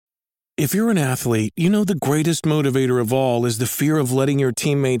If you're an athlete, you know the greatest motivator of all is the fear of letting your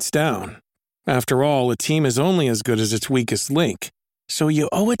teammates down. After all, a team is only as good as its weakest link. So you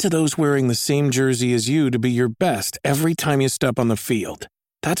owe it to those wearing the same jersey as you to be your best every time you step on the field.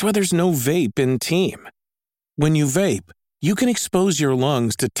 That's why there's no vape in team. When you vape, you can expose your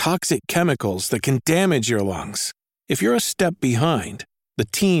lungs to toxic chemicals that can damage your lungs. If you're a step behind, the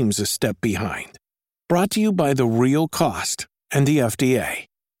team's a step behind. Brought to you by The Real Cost and the FDA.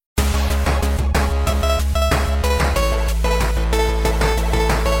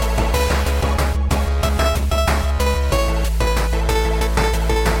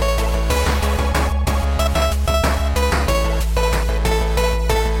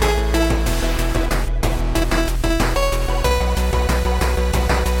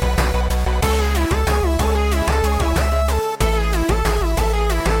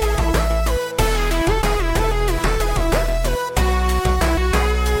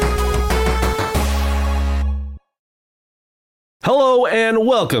 Hello and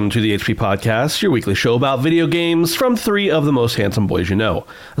welcome to the HP Podcast, your weekly show about video games from three of the most handsome boys you know.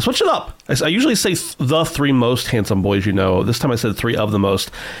 I switched it up. I usually say the three most handsome boys you know. This time I said three of the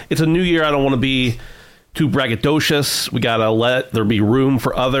most. It's a new year. I don't want to be too braggadocious. We got to let there be room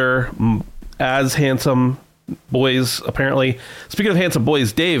for other as handsome boys, apparently. Speaking of handsome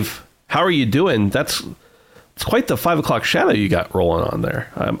boys, Dave, how are you doing? It's quite the 5 o'clock shadow you got rolling on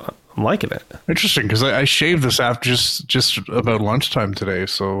there. I'm liking it. Interesting, because I shaved this after just about lunchtime today.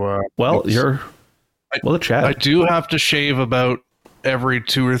 So, the chat. I do have to shave about every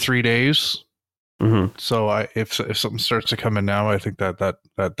 2 or 3 days. Mm-hmm. So, if something starts to come in now, I think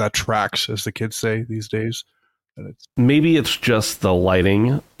that tracks, as the kids say these days. And maybe it's just the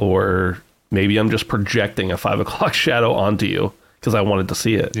lighting, or maybe I'm just projecting a 5 o'clock shadow onto you because I wanted to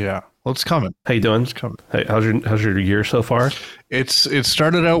see it. Yeah. Well, it's coming. How you doing? It's coming. Hey, how's your year so far? It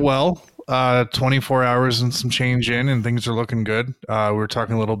started out well. 24 hours and some change in, and things are looking good. We were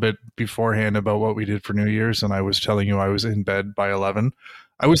talking a little bit beforehand about what we did for New Year's, and I was telling you I was in bed by 11.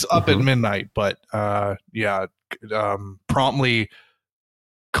 I was up at midnight, but promptly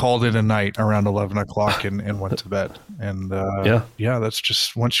called it a night around 11 o'clock and went to bed. And that's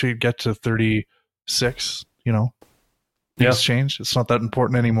just once you get to 36, things change. It's not that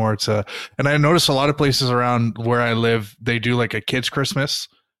important anymore. And I notice a lot of places around where I live, they do like a kids' Christmas.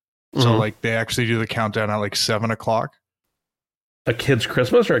 So like they actually do the countdown at like 7 o'clock. A kid's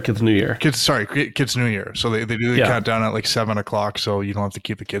Christmas or a kid's New Year? Kids New Year. So they do the countdown at like 7 o'clock. So you don't have to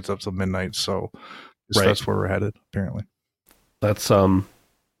keep the kids up till midnight. So that's where we're headed, apparently. That's some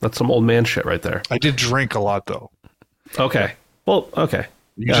old man shit right there. I did drink a lot though. Okay. Well, okay.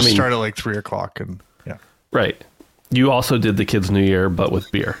 You start at like 3 o'clock and Right. You also did the kids' New Year, but with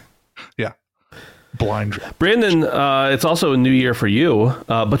beer. Yeah. Blind. Brandon, it's also a new year for you,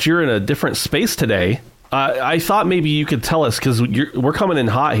 but you're in a different space today. I thought maybe you could tell us, because we're coming in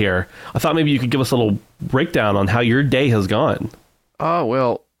hot here. I thought maybe you could give us a little breakdown on how your day has gone. Oh,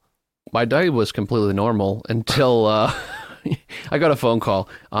 well, my day was completely normal until I got a phone call.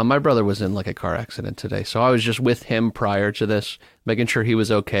 My brother was in like a car accident today, so I was just with him prior to this, making sure he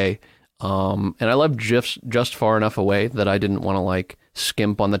was okay. And I lived just far enough away that I didn't want to like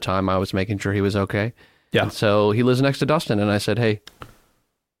skimp on the time I was making sure he was okay. Yeah. And so he lives next to Dustin, and I said, "Hey,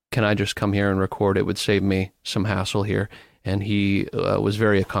 can I just come here and record? It would save me some hassle here." And he was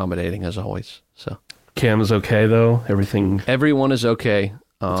very accommodating as always. So Cam is okay though. Everyone is okay.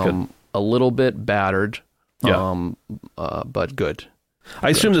 A little bit battered. Yeah. But good. I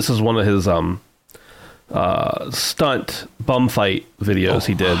assume this is one of his stunt bum fight videos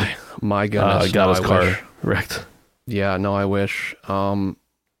he did. My goodness. Got his car wrecked. Yeah, no, I wish. I'll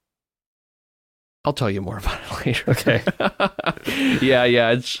tell you more about it later. Okay.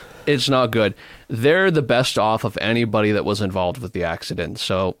 Yeah, it's not good. They're the best off of anybody that was involved with the accident.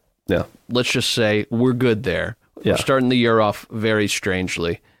 So let's just say we're good there. Yeah. We're starting the year off very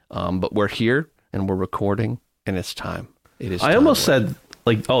strangely. But we're here and we're recording, and it's time. It is. I almost said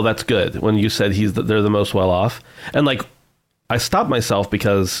like, oh, that's good when you said they're the most well off, and like I stopped myself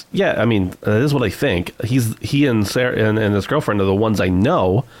because I mean that is what I think. He and Sarah and his girlfriend are the ones I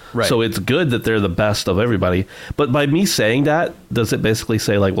know, right. So it's good that they're the best of everybody. But by me saying that, does it basically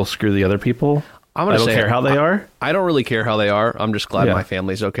say like, well, screw the other people? I don't care how they are. I don't really care how they are. I'm just glad my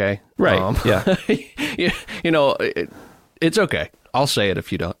family's okay. Right. It's okay. I'll say it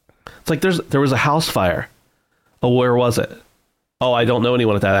if you don't. It's like there was a house fire. Oh, where was it? Oh, I don't know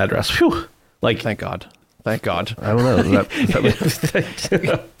anyone at that address. Phew. Like, thank God. Thank God. I don't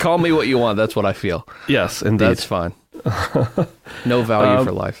know. Call me what you want. That's what I feel. Yes, indeed. That's fine. No value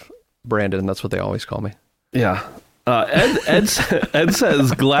for life. Brandon, that's what they always call me. Yeah. Ed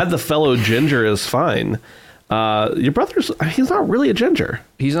says, glad the fellow ginger is fine. Your he's not really a ginger.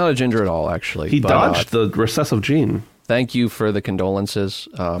 He's not a ginger at all, actually. He dodged the recessive gene. Thank you for the condolences.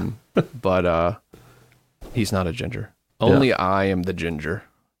 But he's not a ginger. Only I am the ginger.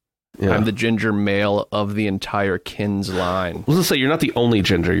 Yeah. I'm the ginger male of the entire Kins line. I was going to say, you're not the only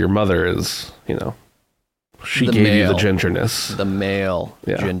ginger. Your mother is, she gave you the gingerness. The male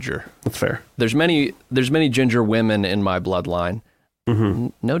ginger. That's fair. There's many ginger women in my bloodline. Mm-hmm.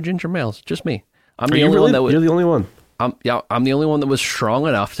 No ginger males, just me. You're the only one. I'm the only one that was strong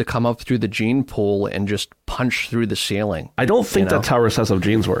enough to come up through the gene pool and just punch through the ceiling. I don't think that's how recessive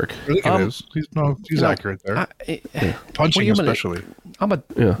genes work. I think it is. He's accurate there. Punching especially. I'm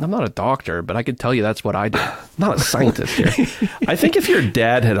not a doctor, but I could tell you that's what I do. I'm not a scientist here. I think if your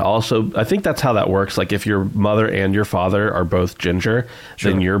dad I think that's how that works. Like if your mother and your father are both ginger,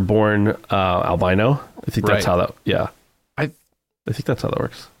 then you're born albino. I think that's how that, I think that's how that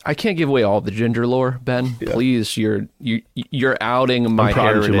works. I can't give away all the ginger lore, Ben. Yeah. Please, you're outing my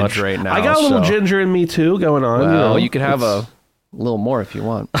heritage right now. I got a little ginger in me too going on. Well, you could have a little more if you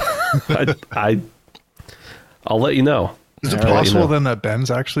want. I'll let you know. Is it possible then that Ben's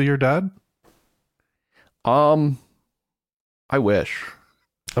actually your dad? I wish.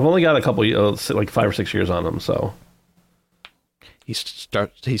 I've only got a couple, like 5 or 6 years on him, so. He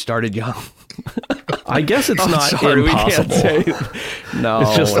started young. I guess it's not impossible. No,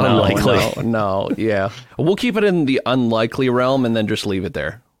 it's just unlikely. No, yeah. We'll keep it in the unlikely realm and then just leave it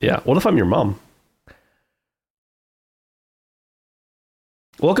there. Yeah. What if I'm your mom?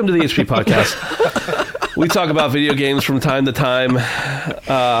 Welcome to the HP Podcast. We talk about video games from time to time.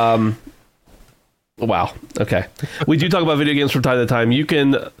 Wow. Okay. We do talk about video games from time to time. You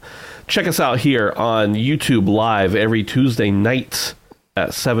can check us out here on YouTube live every Tuesday night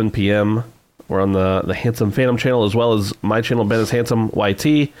at 7 p.m. We're on the Handsome Phantom channel, as well as my channel, Ben is Handsome YT.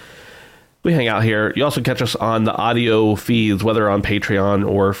 We hang out here. You also catch us on the audio feeds, whether on Patreon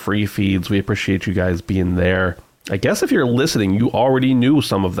or free feeds. We appreciate you guys being there. I guess if you're listening, you already knew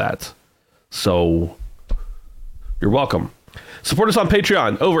some of that. So you're welcome. Support us on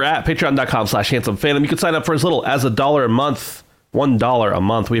Patreon over at patreon.com/handsomephantom. You can sign up for as little as $1 a month. $1 a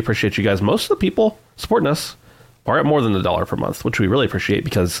month. We appreciate you guys. Most of the people supporting us are at more than $1 per month, which we really appreciate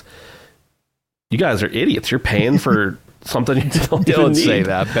because you guys are idiots. You're paying for something you don't say need.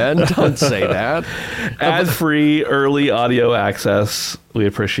 That, Ben. Don't say that. Ad-free early audio access. We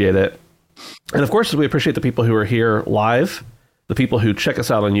appreciate it. And of course, we appreciate the people who are here live, the people who check us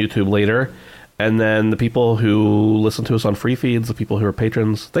out on YouTube later, and then the people who listen to us on free feeds, the people who are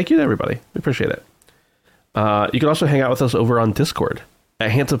patrons. Thank you to everybody. We appreciate it. You can also hang out with us over on Discord at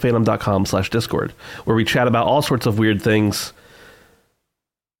handsomephantom.com/Discord, where we chat about all sorts of weird things.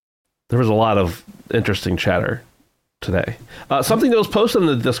 There was a lot of interesting chatter today. Something that was posted in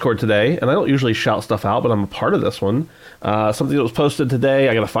the Discord today, and I don't usually shout stuff out, but I'm a part of this one. Something that was posted today,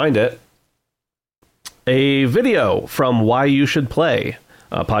 I got to find it. A video from Why You Should Play,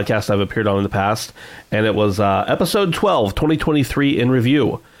 a podcast I've appeared on in the past, and it was episode 12, 2023 in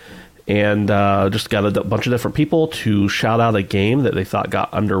review. And just got a bunch of different people to shout out a game that they thought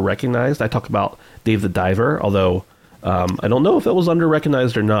got under-recognized. I talk about Dave the Diver, although I don't know if it was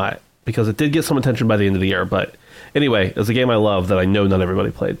under-recognized or not, because it did get some attention by the end of the year. But anyway, it's a game I love that I know not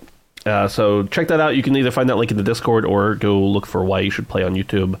everybody played. So check that out. You can either find that link in the Discord or go look for Why You Should Play on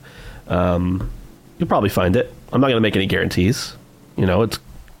YouTube. You'll probably find it. I'm not going to make any guarantees.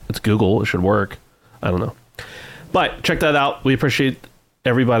 It's Google. It should work. I don't know. But check that out. We appreciate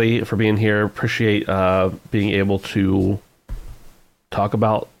everybody for being here. Appreciate being able to talk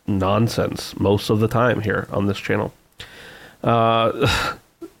about nonsense most of the time here on this channel. Benji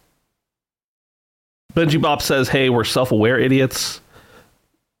Bop says, hey, we're self-aware idiots.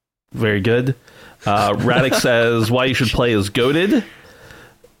 Very good. Radic says, Why You Should Play is goated.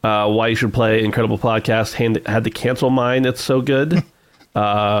 Why You Should Play, incredible podcast. Had to cancel mine. It's so good.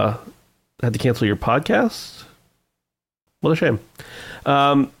 Had to cancel your podcast? What a shame.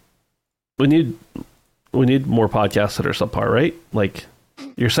 We need more podcasts that are subpar, right? Like,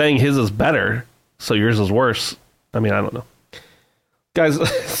 you're saying his is better, so yours is worse. I mean, I don't know.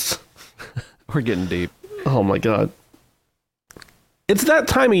 Guys, we're getting deep. Oh my God. It's that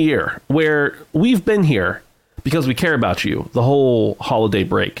time of year where we've been here because we care about you the whole holiday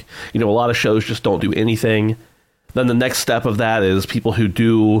break. A lot of shows just don't do anything. Then the next step of that is people who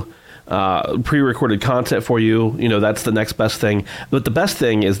do pre-recorded content for you. That's the next best thing. But the best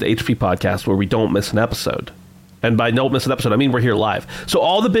thing is the HP Podcast, where we don't miss an episode. And by don't miss an episode, I mean we're here live. So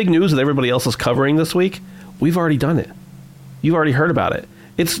all the big news that everybody else is covering this week, we've already done it. You've already heard about it.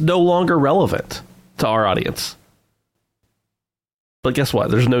 It's no longer relevant to our audience. But guess what?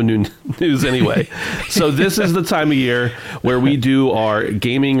 There's no new news anyway. So this is the time of year where we do our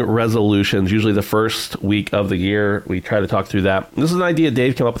gaming resolutions, usually the first week of the year. We try to talk through that. This is an idea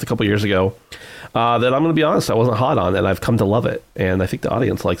Dave came up with a couple years ago that I'm going to be honest, I wasn't hot on, and I've come to love it. And I think the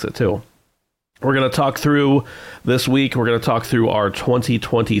audience likes it too. We're going to talk through this week. We're going to talk through our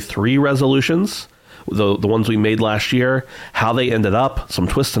 2023 resolutions. The ones we made last year, how they ended up, some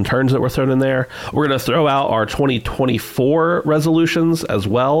twists and turns that were thrown in there. We're going to throw out our 2024 resolutions as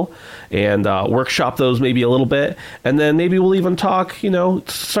well and workshop those maybe a little bit. And then maybe we'll even talk,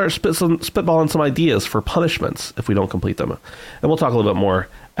 start spitballing some ideas for punishments if we don't complete them. And we'll talk a little bit more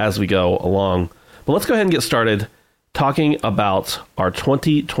as we go along. But let's go ahead and get started talking about our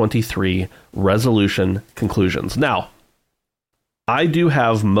 2023 resolution conclusions. Now, I do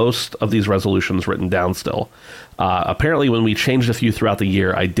have most of these resolutions written down still. Apparently, when we changed a few throughout the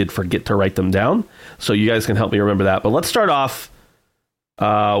year, I did forget to write them down. So you guys can help me remember that. But let's start off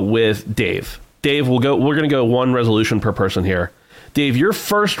with Dave. Dave, we're going to go one resolution per person here. Dave, your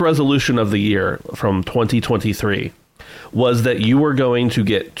first resolution of the year from 2023 was that you were going to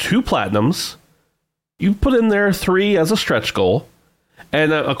get 2 platinums. You put in there 3 as a stretch goal.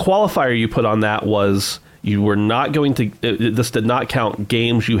 And a qualifier you put on that was you were not going to, this did not count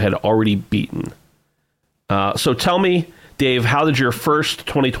games you had already beaten. So tell me, Dave, how did your first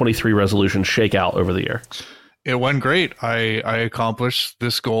 2023 resolution shake out over the year? It went great. I accomplished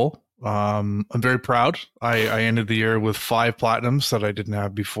this goal. I'm very proud. I ended the year with 5 platinums that I didn't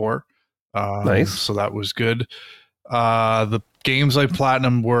have before. Nice. So that was good. The games I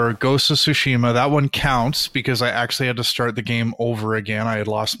platinum were Ghost of Tsushima. That one counts because I actually had to start the game over again. I had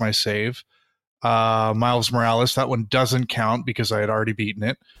lost my save. Miles Morales, that one doesn't count because I had already beaten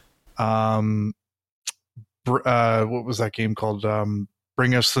it. What was that game called?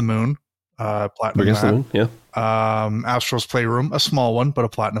 Bring Us the Moon. Platinum. Bring Us the Moon, yeah. Astro's Playroom, a small one, but a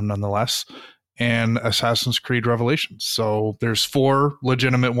platinum nonetheless. And Assassin's Creed Revelations. So there's 4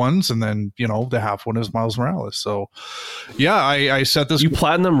 legitimate ones, and then the half one is Miles Morales. So yeah, I set this. You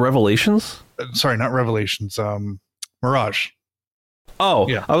platinum Revelations? Sorry, not Revelations. Mirage. Oh,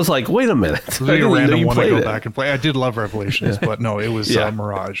 yeah. I was like, wait a minute. It was a random one I go back and play. I did love Revelations, but no, it was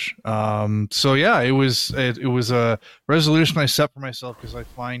Mirage. So yeah, it was a resolution I set for myself because I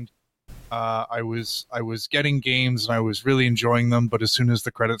find I was getting games and I was really enjoying them, but as soon as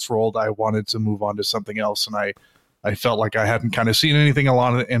the credits rolled, I wanted to move on to something else, and I felt like I hadn't kind of seen anything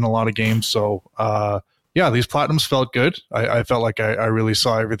in a lot of games. So yeah, these platinums felt good. I felt like I really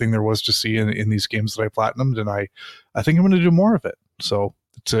saw everything there was to see in these games that I platinumed, and I think I'm going to do more of it. So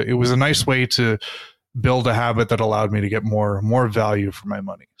it was a nice way to build a habit that allowed me to get more value for my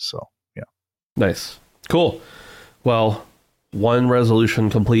money. So yeah. Nice. Cool. Well, 1 resolution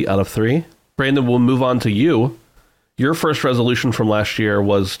complete out of 3. Brandon, we'll move on to you. Your first resolution from last year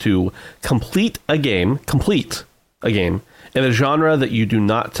was to complete a game in a genre that you do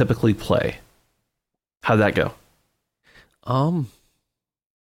not typically play. How'd that go? I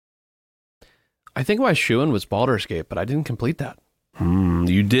think my shoo-in was Baldur's Gate, but I didn't complete that.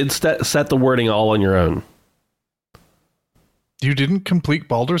 You did set the wording all on your own. You didn't complete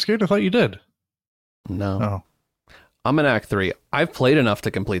Baldur's Gate? I thought you did. No. Oh. I'm in Act 3. I've played enough to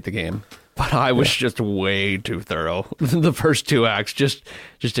complete the game, but I was just way too thorough. The first 2 acts, just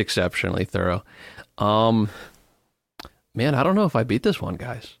exceptionally thorough. Man, I don't know if I beat this one,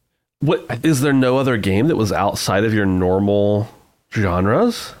 guys. Is there no other game that was outside of your normal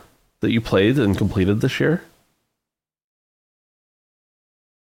genres that you played and completed this year?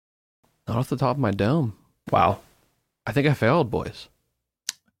 Not off the top of my dome. Wow. I think I failed, boys.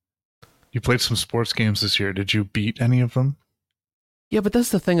 You played some sports games this year. Did you beat any of them? Yeah, but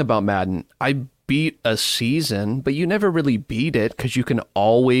that's the thing about Madden. I beat a season, but you never really beat it because you can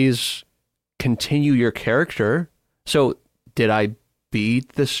always continue your character. So did I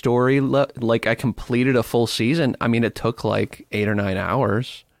beat the story? Like I completed a full season? I mean, it took like 8 or 9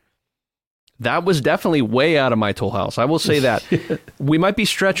 hours. That was definitely way out of my tool house. I will say that. We might be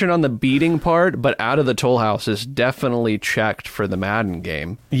stretching on the beating part, but out of the tool house is definitely checked for the Madden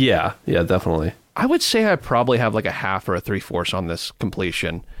game. Yeah, definitely. I would say I probably have like a half or a 3/4 on this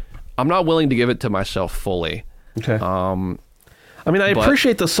completion. I'm not willing to give it to myself fully. Okay. I mean, I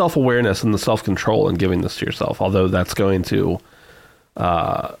appreciate the self-awareness and the self-control in giving this to yourself, although that's going to...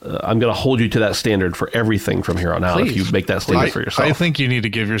 I'm going to hold you to that standard for everything from here on out. Please. If you make that standard for yourself. I think you need to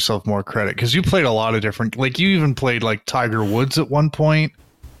give yourself more credit because you played a lot of different, like you even played like Tiger Woods at one point.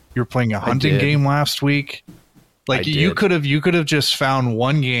 You were playing a hunting game last week. Like you could have just found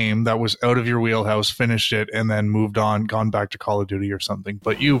one game that was out of your wheelhouse, finished it, and then moved on, gone back to Call of Duty or something.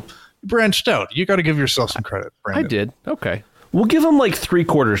 But you branched out. You got to give yourself some credit, Brandon. I did. Okay. We'll give him like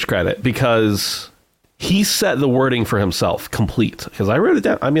 3/4 credit because he set the wording for himself, complete. Because I wrote it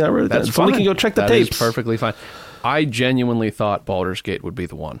down. I wrote it That's down. fine. So we can go check the tapes. That is perfectly fine. I genuinely thought Baldur's Gate would be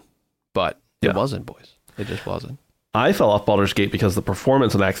the one, but it wasn't, boys. It just wasn't. I fell off Baldur's Gate because the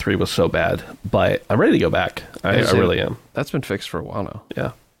performance in Act 3 was so bad, but I'm ready to go back. I really am. That's been fixed for a while now.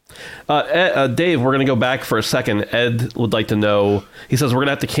 Yeah. Dave, we're going to go back for a second. Ed would like to know, he says, we're going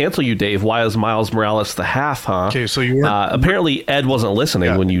to have to cancel you, Dave. Why is Miles Morales the half, huh? Okay, so you were... apparently, Ed wasn't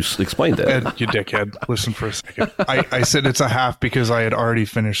listening when you explained it. Ed, you dickhead. Listen for a second. I said it's a half because I had already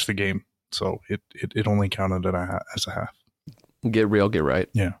finished the game. So it only counted as a half. Get real, get right.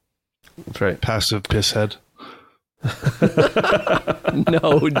 Yeah. That's right. Passive pisshead.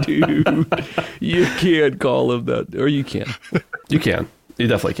 No, dude. You can't call him that. Or you can. You can. You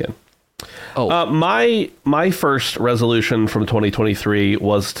definitely can. Oh. My first resolution from 2023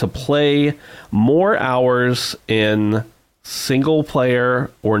 was to play more hours in single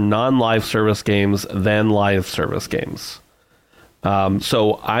player or non-live service games than live service games.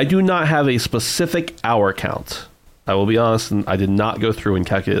 So I do not have a specific hour count. I will be honest, and I did not go through and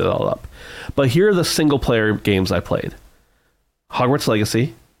calculate it all up. But here are the single player games I played. Hogwarts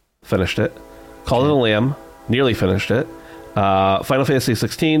Legacy, finished it. Call of the Lamb, nearly finished it. Final Fantasy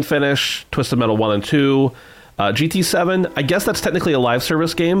 16, finish. Twisted Metal 1 and 2. GT7, I guess that's technically a live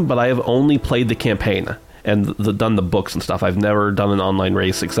service game, but I have only played the campaign and done the books and stuff. I've never done an online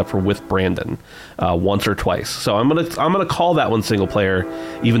race except for with Brandon once or twice. So I'm gonna call that one single player,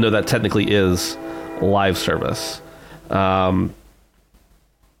 even though that technically is live service.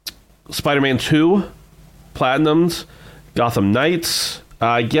 Spider-Man 2, Platinums, Gotham Knights.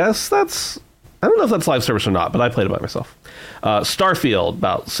 I guess I don't know if that's live service or not, but I played it by myself. Starfield,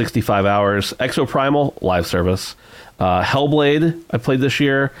 about 65 hours. Exoprimal, live service. Hellblade, I played this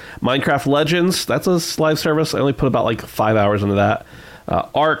year. Minecraft Legends, that's a live service. I only put about like 5 hours into that.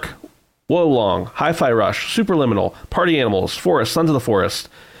 Ark, Wolong, Hi-Fi Rush, Superliminal, Party Animals, Forest, Sons of the Forest.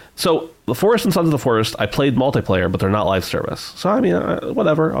 So the Forest and Sons of the Forest, I played multiplayer, but they're not live service. So I mean,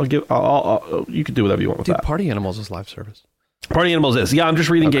 whatever. You can do whatever you want with that. Party Animals is live service. Party Animals is. Yeah, I'm just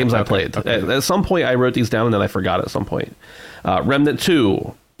reading games I played. Okay. At some point, I wrote these down and then I forgot at some point. Remnant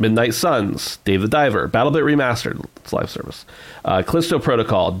 2, Midnight Suns, Dave the Diver, BattleBit Remastered, it's live service. Callisto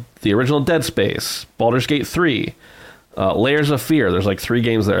Protocol, the original Dead Space, Baldur's Gate 3, Layers of Fear, there's like 3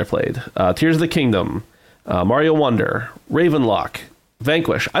 games there I played. Tears of the Kingdom, Mario Wonder, Ravenlock,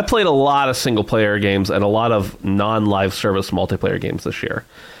 Vanquish. I played a lot of single-player games and a lot of non-live service multiplayer games this year.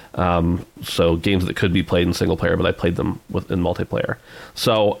 So games that could be played in single player, but I played them in multiplayer.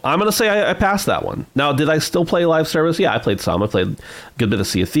 So I'm going to say I passed that one. Now, did I still play live service? Yeah, I played some. I played a good bit of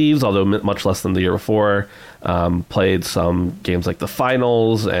Sea of Thieves, although much less than the year before. Played some games like The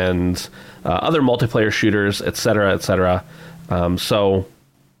Finals and other multiplayer shooters, etc., etc. So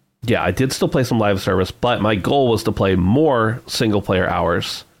yeah, I did still play some live service, but my goal was to play more single player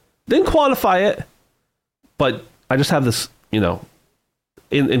hours. Didn't quantify it, but I just have this,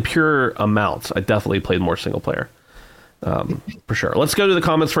 in pure amounts, I definitely played more single player, for sure. Let's go to the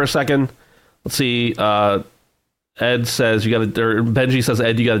comments for a second. Let's see. Ed says Benji says,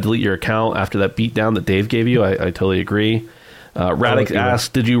 Ed, you got to delete your account after that beatdown that Dave gave you. I totally agree. Radic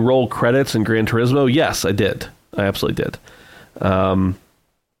asked, did you roll credits in Gran Turismo? Yes, I did. I absolutely did.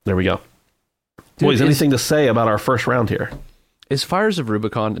 There we go. Boys, anything to say about our first round here? Is Fires of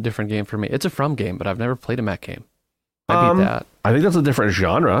Rubicon a different game for me? It's a From game, but I've never played a Mac game. I beat that. I think that's a different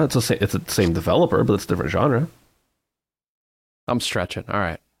genre. It's the same developer, but it's a different genre. I'm stretching. All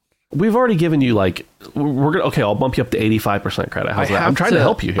right. We've already given you I'll bump you up to 85% credit. How's that? I'm trying to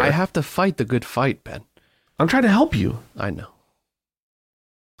help you here. I have to fight the good fight, Ben. I'm trying to help you. I know.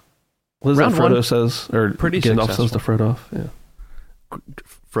 What is that Frodo says? Or pretty Gandalf successful. says to Frodo? Yeah.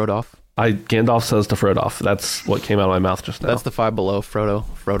 Frodoff? Gandalf says to Frodoff. That's what came out of my mouth just now. That's the Five Below,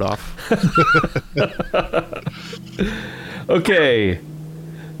 Frodoff. Okay.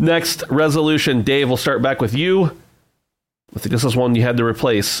 Next resolution. Dave, we'll start back with you. I think this is one you had to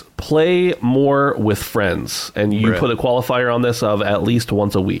replace. Play more with friends. And you put a qualifier on this of at least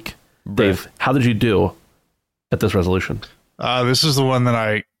once a week. Dave, how did you do at this resolution? This is the one that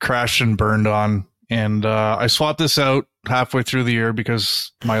I crashed and burned on. And I swapped this out halfway through the year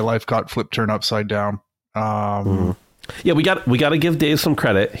because my life got flipped turned upside down. Yeah, we got to give Dave some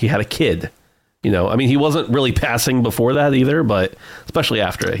credit. He had a kid. He wasn't really passing before that either, but especially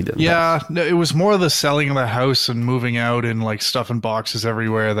after it, he didn't. Yeah, no, it was more the selling of the house and moving out and like stuff in boxes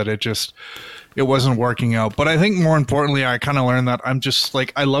everywhere that it wasn't working out. But I think more importantly, I kind of learned that I'm just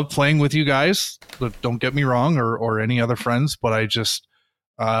like, I love playing with you guys. Don't get me wrong, or any other friends, but I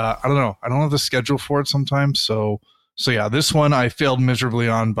don't know. I don't have the schedule for it sometimes. So So yeah, this one I failed miserably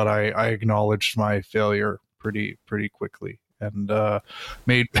on, but I acknowledged my failure pretty quickly, and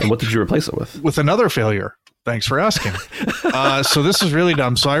made. And what did you replace it with? With another failure. Thanks for asking. So this is really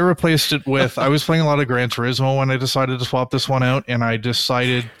dumb. So I replaced it with, I was playing a lot of Gran Turismo when I decided to swap this one out, and I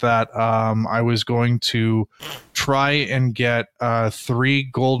decided that I was going to try and get 3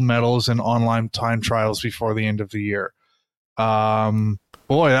 gold medals in online time trials before the end of the year.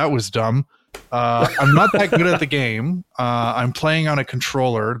 Boy, that was dumb. I'm not that good at the game. I'm playing on a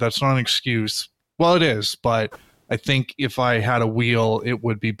controller. That's not an excuse. Well, it is, but I think if I had a wheel, it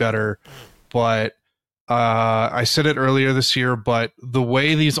would be better. But I said it earlier this year, but the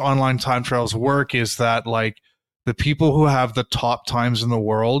way these online time trials work is that like the people who have the top times in the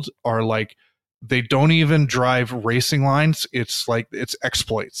world are like, they don't even drive racing lines. It's like, it's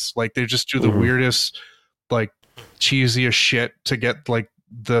exploits. Like they just do the weirdest, like cheesiest shit to get like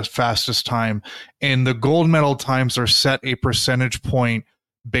the fastest time. And the gold medal times are set a percentage point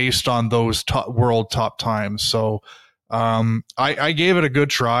based on those world top times. So I gave it a good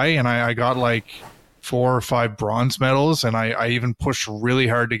try, and I got like 4 or 5 bronze medals, and I even pushed really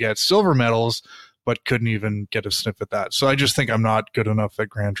hard to get silver medals, but couldn't even get a sniff at that. So I just think I'm not good enough at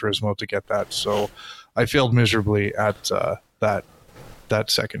Gran Turismo to get that. So I failed miserably at that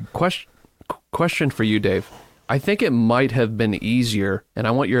second. Question for you, Dave. I think it might have been easier, and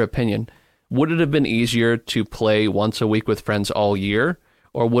I want your opinion. Would it have been easier to play once a week with friends all year,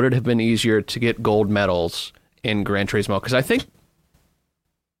 or would it have been easier to get gold medals in Gran Turismo? Because I think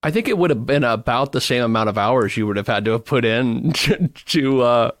it would have been about the same amount of hours you would have had to have put in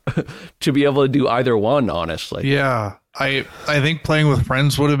to be able to do either one, honestly. Yeah, I think playing with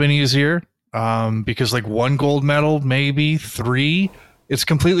friends would have been easier because like 1 gold medal, maybe 3. It's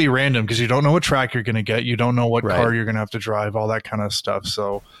completely random because you don't know what track you're going to get. You don't know what car you're going to have to drive, all that kind of stuff.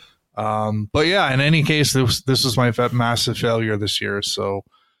 So, but yeah, in any case, this is my massive failure this year. So,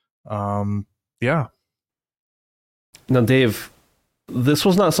 yeah. Now, Dave, this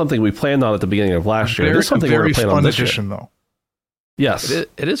was not something we planned on at the beginning of last year. This is something we're planning on this year, though. Yes, it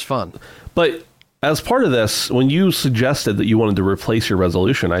is fun. But as part of this, when you suggested that you wanted to replace your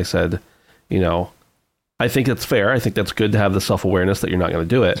resolution, I said, I think it's fair. I think that's good to have the self-awareness that you're not going to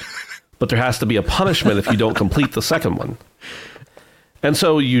do it. But there has to be a punishment if you don't complete the second one. And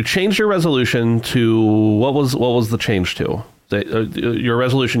so you changed your resolution to, what was the change to? Your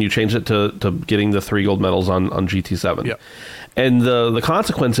resolution, you changed it to getting the 3 gold medals on GT7. Yep. And the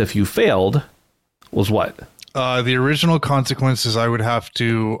consequence if you failed was what? The original consequence is I would have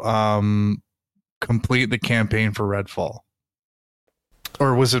to complete the campaign for Redfall.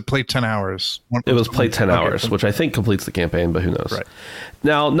 Or was it play 10 hours? It was play 10 hours, which I think completes the campaign, but who knows? Right.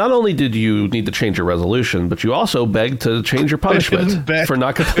 Now, not only did you need to change your resolution, but you also begged to change your punishment for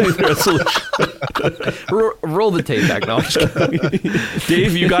not completing the resolution. Roll the tape back now.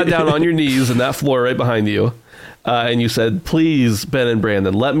 Dave, you got down on your knees in that floor right behind you, and you said, "Please, Ben and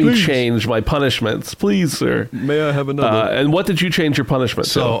Brandon, let me change my punishments. Please, sir. May I have another?" And what did you change your punishment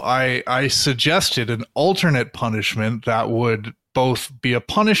to? So I suggested an alternate punishment that would both be a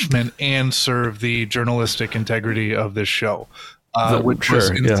punishment and serve the journalistic integrity of this show. As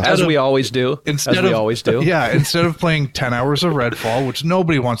we always do. Yeah, instead of playing 10 hours of Redfall, which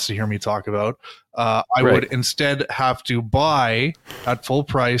nobody wants to hear me talk about, I would instead have to buy at full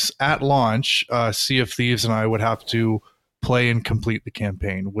price at launch Sea of Thieves, and I would have to play and complete the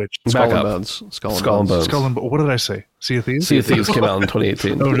campaign, which Skull and Bones. What did I say? Sea of Thieves? Sea of Thieves came out in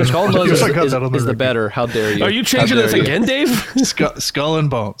 2018. Skull and Bones is the better. How dare you? Are you changing this again, Dave? Skull and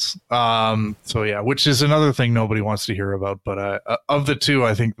Bones. So yeah, which is another thing nobody wants to hear about. But of the two,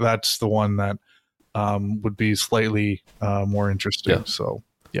 I think that's the one that would be slightly more interesting. Yeah. So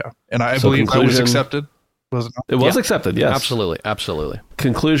yeah, and I believe that was accepted. Was it not? It was accepted, yes. Absolutely.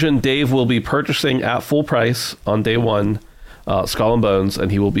 Conclusion, Dave will be purchasing at full price on day 1 Skull and Bones, and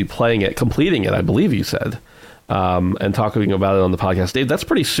he will be playing it, completing it, I believe you said, and talking about it on the podcast. Dave, that's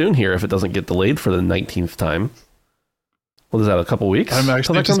pretty soon here if it doesn't get delayed for the 19th time. What is that, a couple weeks? I'm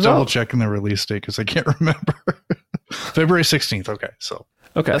actually just double-checking the release date because I can't remember. February 16th, okay.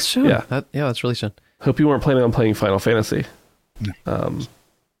 That's soon. Yeah, that's really soon. Hope you weren't planning on playing Final Fantasy.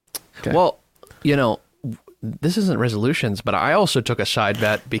 Okay. Well, this isn't resolutions, but I also took a side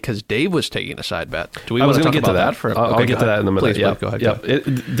bet because Dave was taking a side bet. Do we want to talk about that? I'll get to that in a minute. Please, go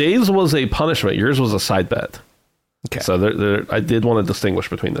ahead. Dave's was a punishment. Yours was a side bet. Okay. So I did want to distinguish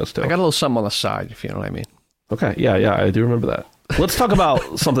between those two. I got a little something on the side, if you know what I mean. Okay. Yeah, I do remember that. Let's talk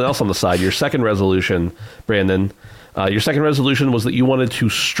about something else on the side. Your second resolution, Brandon. Your second resolution was that you wanted to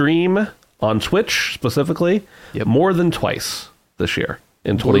stream on Twitch specifically more than twice this year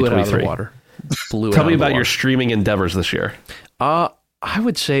in 2023. Blew it out of the water. Tell me about your streaming endeavors this year. I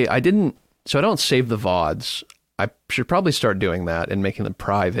would say I don't save the VODs. I should probably start doing that and making them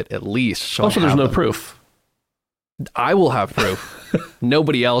private at least. So also, there's no proof. I will have proof.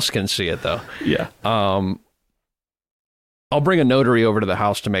 Nobody else can see it though. Yeah. I'll bring a notary over to the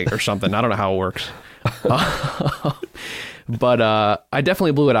house to make or something. I don't know how it works. But I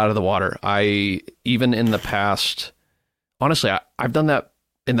definitely blew it out of the water. Even in the past, honestly, I've done that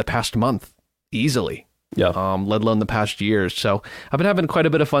in the past month easily. Yeah. Let alone the past years. So I've been having quite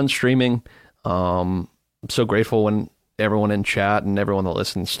a bit of fun streaming. I'm so grateful when everyone in chat and everyone that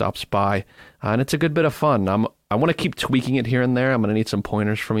listens stops by, and it's a good bit of fun. I want to keep tweaking it here and there. I'm going to need some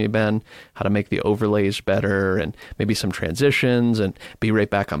pointers from you, Ben, how to make the overlays better and maybe some transitions and be right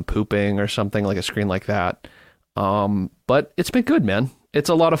back on pooping or something like a screen like that. But it's been good, man. It's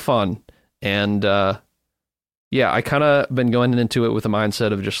a lot of fun. And, yeah, I kind of been going into it with a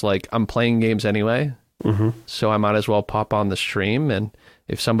mindset of just like, I'm playing games anyway. Mm-hmm. So I might as well pop on the stream. And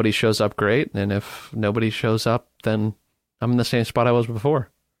if somebody shows up, great. And if nobody shows up, then I'm in the same spot I was before.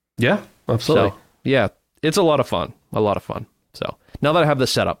 Yeah, absolutely. So, yeah, it's a lot of fun. So now that I have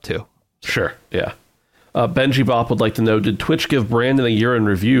this set up too. Sure. Yeah. Benji Bop would like to know, did Twitch give Brandon a year in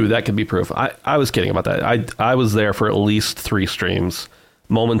review? That could be proof. I was kidding about that. I was there for at least 3 streams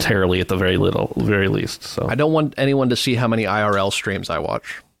momentarily at the very least. So I don't want anyone to see how many IRL streams I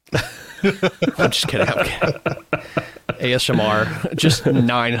watch. I'm just kidding. ASMR, just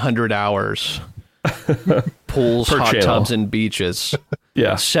 900 hours. Pools, per hot channel. tubs, and beaches.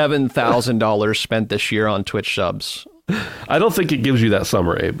 Yeah. $7,000 spent this year on Twitch subs. I don't think it gives you that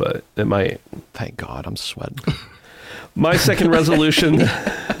summary, but it might. Thank God, I'm sweating. My second resolution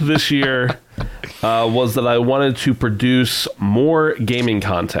this year was that I wanted to produce more gaming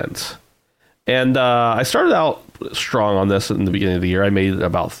content. And I started out strong on this in the beginning of the year. I made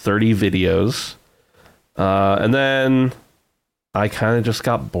about 30 videos. And then I kind of just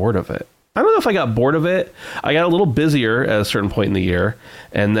got bored of it. I don't know if I got bored of it. I got a little busier at a certain point in the year.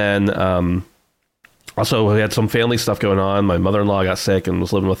 And then also we had some family stuff going on. My mother-in-law got sick and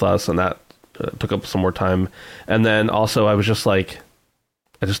was living with us, and that took up some more time. And then also I was just like,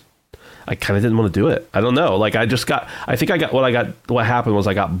 I kind of didn't want to do it. I don't know. Like what happened was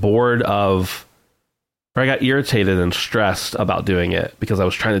I got bored of, or I got irritated and stressed about doing it because I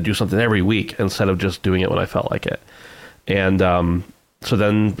was trying to do something every week instead of just doing it when I felt like it. And so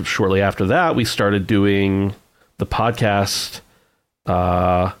then shortly after that, we started doing the podcast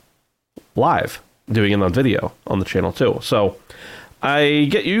live, doing it on video on the channel too. So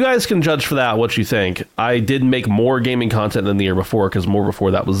you guys can judge for that what you think. I did make more gaming content than the year before because more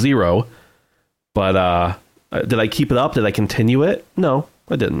before that was 0. But did I keep it up? Did I continue it? No,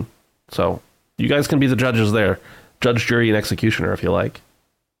 I didn't. So you guys can be the judges there. Judge, jury, and executioner if you like.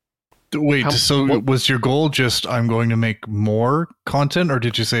 Wait, was your goal just I'm going to make more content, or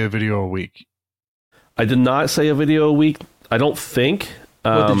did you say a video a week? I did not say a video a week. I don't think.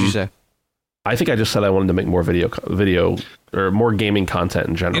 What did you say? I think I just said I wanted to make more video or more gaming content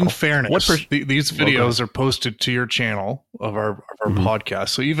in general. In fairness, these videos are posted to your channel of our podcast.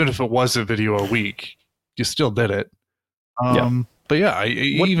 So even if it was a video a week, you still did it. But yeah,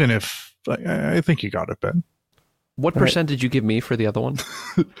 even if I think you got it, Ben. What percent did you give me for the other one?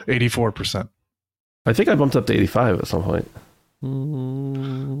 84%. I think I bumped up to 85 at some point.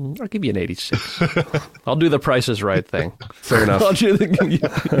 I'll give you an 86. I'll do the Price is Right thing. Fair enough. I'll do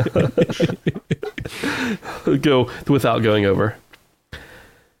Go without going over.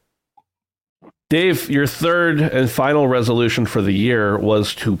 Dave, your third and final resolution for the year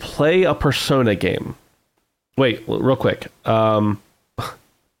was to play a Persona game. Wait, real quick.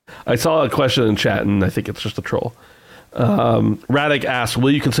 I saw a question in chat, and I think it's just a troll. Radic asked,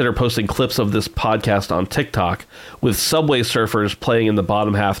 will you consider posting clips of this podcast on TikTok with Subway Surfers playing in the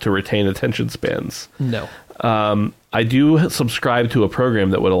bottom half to retain attention spans? No. I do subscribe to a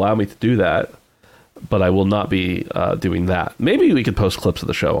program that would allow me to do that, but I will not be doing that. Maybe we could post clips of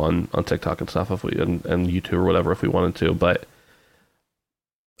the show on TikTok and stuff if we and YouTube or whatever if we wanted to, but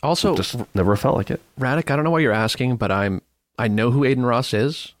also just never felt like it. Radic, I don't know why you're asking, but I know who Aiden Ross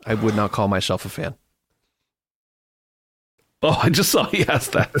is. I would not call myself a fan. Oh, I just saw he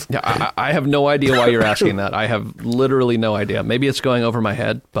asked that. Yeah, I have no idea why you're asking that. I have literally no idea. Maybe it's going over my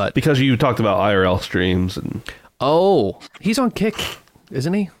head, but because you talked about IRL streams and he's on Kick,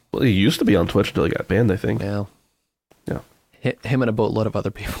 isn't he? Well, he used to be on Twitch until he got banned, I think. Yeah. Him and a boatload of other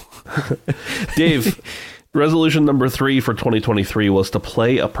people. Dave, resolution number 3 for 2023 was to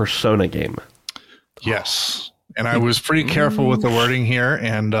play a Persona game. Yes. And I was pretty careful with the wording here,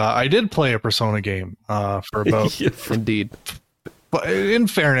 and I did play a Persona game for about Indeed But in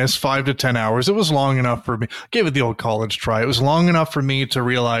fairness, 5 to 10 hours, it was long enough for me. Gave it the old college try. It was long enough for me to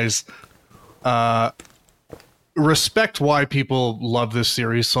realize, respect why people love this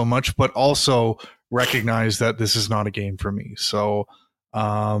series so much, but also recognize that this is not a game for me. So,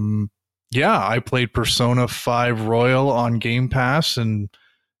 I played Persona 5 Royal on Game Pass and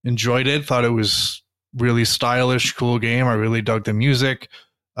enjoyed it. Thought it was really stylish, cool game. I really dug the music.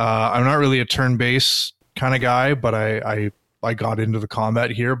 I'm not really a turn-based kind of guy, but I got into the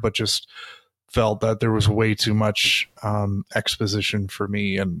combat here, but just felt that there was way too much exposition for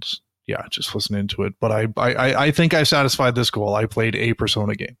me, and just wasn't into it. But I think I satisfied this goal. I played a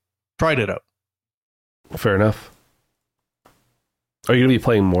Persona game, tried it out. Fair enough. Are you going to be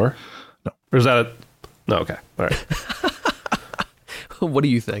playing more? No. Or is that no? Okay, all right. What do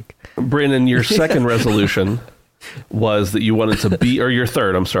you think, Brandon? Your second resolution was that you wanted to be, or your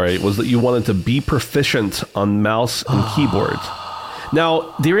third, I'm sorry, was that you wanted to be proficient on mouse and keyboard.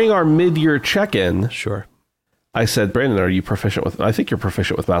 Now, during our mid-year check-in, sure, I said, Brandon, are you proficient with, I think you're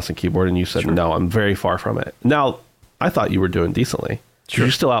proficient with mouse and keyboard, and you said, sure. No, I'm very far from it. Now, I thought you were doing decently. Sure.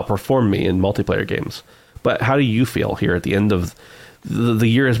 You still outperform me in multiplayer games. But how do you feel here at the end of the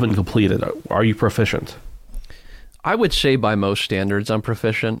year has been completed? Are you proficient? I would say by most standards, I'm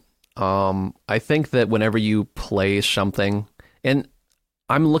proficient. I think that whenever you play something, and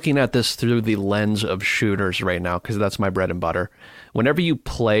I'm looking at this through the lens of shooters right now, because that's my bread and butter. Whenever you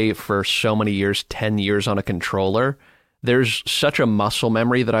play for so many years, 10 years on a controller, there's such a muscle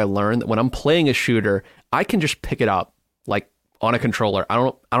memory that I learned that when I'm playing a shooter, I can just pick it up like on a controller. I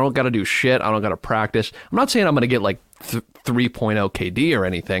don't got to do shit. I don't got to practice. I'm not saying I'm going to get like 3.0 KD or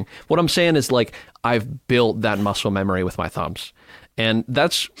anything. What I'm saying is like I've built that muscle memory with my thumbs. And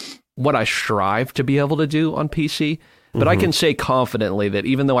that's what I strive to be able to do on PC. But I can say confidently that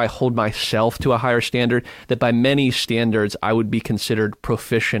even though I hold myself to a higher standard, that by many standards, I would be considered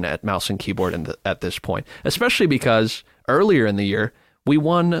proficient at mouse and keyboard at this point, especially because earlier in the year, we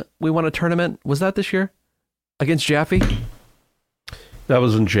won a tournament. Was that this year? Against Jaffe? That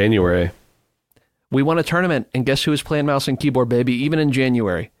was in January. We won a tournament, and guess who was playing mouse and keyboard, baby, even in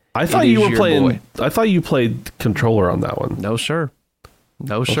January? I thought you were playing. Boy. I thought you played controller on that one. No, sir.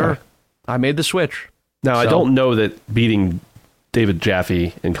 No, sir. I made the switch. Now, I don't know that beating David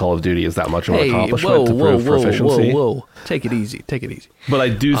Jaffe in Call of Duty is that much of an accomplishment to prove proficiency. Whoa. Take it easy. Take it easy. But I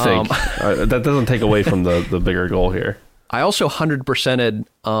do think that doesn't take away from the bigger goal here. I also 100%ed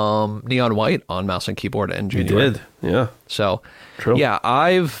Neon White on mouse and keyboard in January. You did, yeah. So, true. Yeah,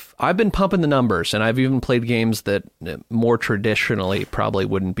 I've been pumping the numbers, and I've even played games that more traditionally probably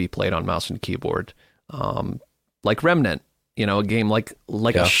wouldn't be played on mouse and keyboard, like Remnant. You know, a game like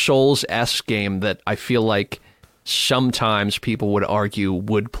a Souls-esque game that I feel like sometimes people would argue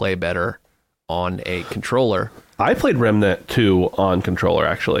would play better on a controller. I played Remnant 2 on controller,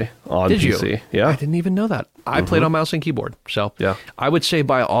 actually, on Did PC. You? Yeah. I didn't even know that. I played on mouse and keyboard. So yeah. I would say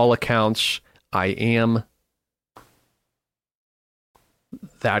by all accounts, I am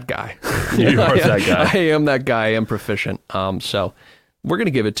that guy. You are that guy. I am that guy. I am proficient. So we're going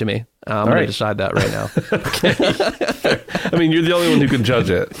to give it to me. I'm going to decide that right now. Okay. I mean, you're the only one who can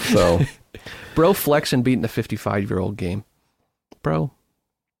judge it. So, bro, flexing beating a 55-year-old game. Bro.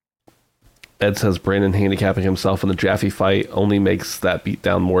 Ed says Brandon handicapping himself in the Jaffe fight only makes that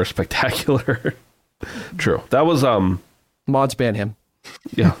beatdown more spectacular. True. That was mods ban him.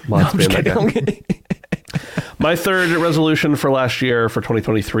 Yeah, mods ban that guy. My third resolution for last year for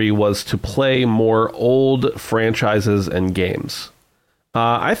 2023 was to play more old franchises and games.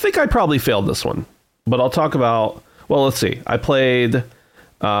 I think I probably failed this one, but I'll talk about. Well, let's see. I played.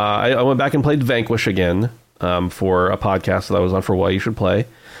 I went back and played Vanquish again for a podcast that I was on for Why You Should Play.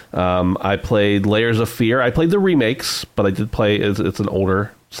 I played Layers of Fear. I played the remakes, but I did play. It's an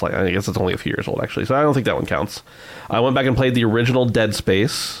older. I guess it's only a few years old actually, so I don't think that one counts. I went back and played the original Dead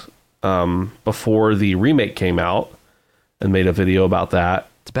Space before the remake came out, and made a video about that.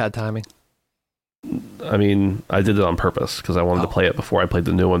 It's bad timing. I mean, I did it on purpose because I wanted to play it before I played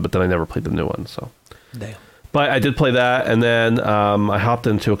the new one, but then I never played the new one. So, damn. But I did play that, and then I hopped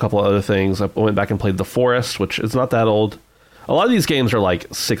into a couple of other things. I went back and played The Forest, which is not that old. A lot of these games are like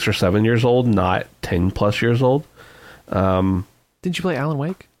 6 or 7 years old, not 10 plus years old. Didn't you play Alan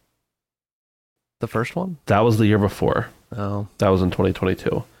Wake? The first one? That was the year before. Oh, that was in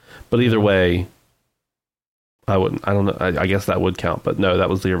 2022. But either way, I wouldn't. I don't know. I guess that would count, but no, that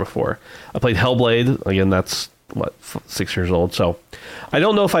was the year before. I played Hellblade. Again, that's 6 years old. So I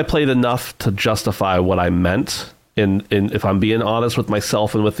don't know if I played enough to justify what I meant. In if I'm being honest with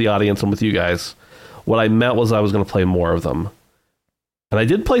myself and with the audience and with you guys, what I meant was I was going to play more of them. And I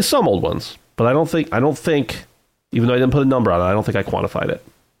did play some old ones, but I don't think Even though I didn't put a number on it, I don't think I quantified it.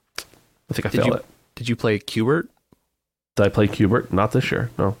 I think I failed it. Did you play Q*bert? Did I play Q*bert? Not this year.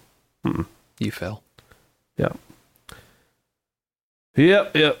 No. Mm-mm. You fail. Yeah.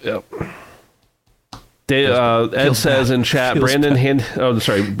 Yep. Ed says in chat,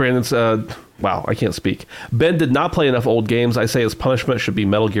 Brandon's, wow, I can't speak. Ben did not play enough old games. I say his punishment should be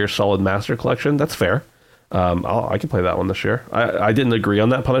Metal Gear Solid Master Collection. That's fair. I can play that one this year. I didn't agree on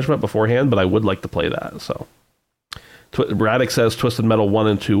that punishment beforehand, but I would like to play that, so. Braddock says Twisted Metal 1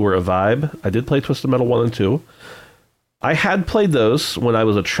 and 2 were a vibe. I did play Twisted Metal 1 and 2. I had played those when I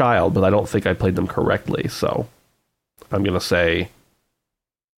was a child, but I don't think I played them correctly, so I'm going to say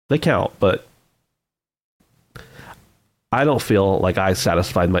they count, but I don't feel like I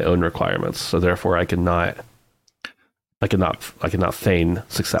satisfied my own requirements, so therefore I cannot feign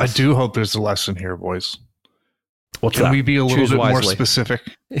success. I do hope there's a lesson here, boys. Can we be a little bit more specific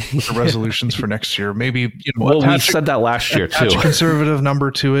with the resolutions for next year? Maybe, we said that last year too. Attach a conservative number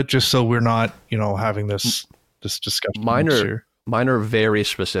to it, just so we're not, having this discussion. Mine are very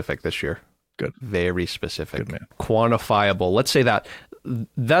specific this year. Good. Very specific. Good, man. Quantifiable. Let's say that.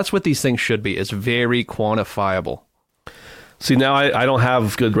 That's what these things should be. It's very quantifiable. See, now I don't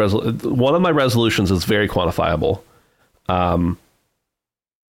have good one of my resolutions is very quantifiable.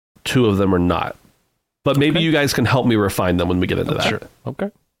 Two of them are not. But maybe you guys can help me refine them when we get into that. Sure. Okay.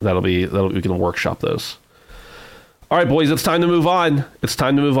 We can workshop those. All right, boys, it's time to move on.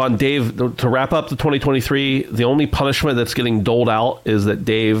 Dave, to wrap up the 2023, the only punishment that's getting doled out is that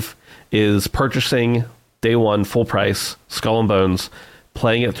Dave is purchasing day one, full price, Skull and Bones,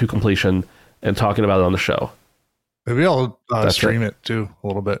 playing it to completion, and talking about it on the show. Maybe I'll stream it too, a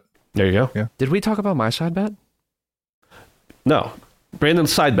little bit. There you go. Yeah. Did we talk about my side bet? No.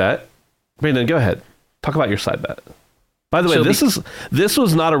 Brandon's side bet. Brandon, go ahead. Talk about your side bet. By the way, this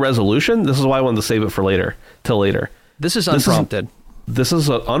was not a resolution. This is why I wanted to save it for later, till later. This is unprompted. This is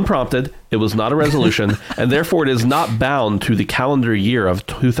unprompted. It was not a resolution, and therefore it is not bound to the calendar year of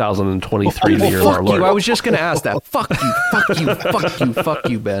 2023, the year of our Lord. I was just going to ask that. Fuck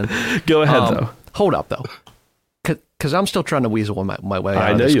you, Ben. Go ahead, though. Hold up, though. Because I'm still trying to weasel my way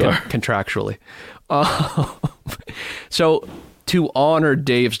out of this contractually. So, to honor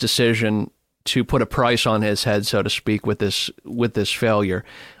Dave's decision to put a price on his head, so to speak, with this failure,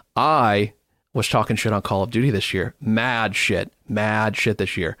 I was talking shit on Call of Duty this year. Mad shit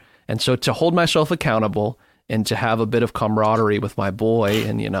this year. And so to hold myself accountable and to have a bit of camaraderie with my boy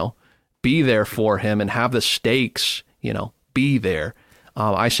and, be there for him and have the stakes, be there.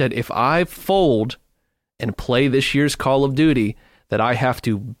 I said, if I fold and play this year's Call of Duty, that I have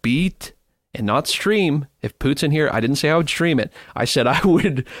to beat and not stream. If Poot's in here, I didn't say I would stream it. I said I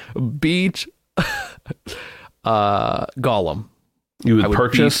would beat Gollum. You would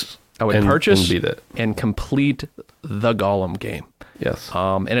purchase and beat it and complete the Gollum game. Yes.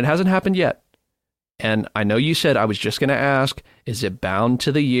 And it hasn't happened yet. And I know you said, I was just going to ask, is it bound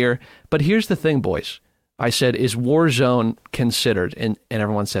to the year? But here's the thing, boys. I said, is Warzone considered? And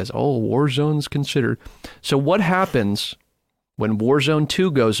everyone says, oh, Warzone's considered. So what happens when Warzone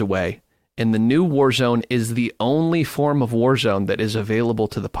 2 goes away and the new Warzone is the only form of Warzone that is available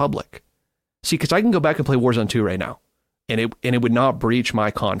to the public? See, because I can go back and play Warzone 2 right now, and it would not breach my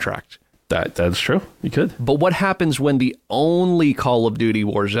contract. That's true. You could. But what happens when the only Call of Duty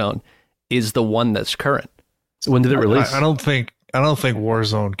Warzone is the one that's current? When did it release? I don't think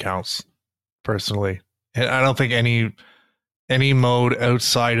Warzone counts, personally. And I don't think any mode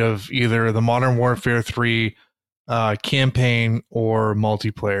outside of either the Modern Warfare 3 campaign or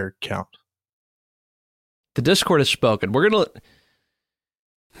multiplayer count. The Discord has spoken. We're gonna.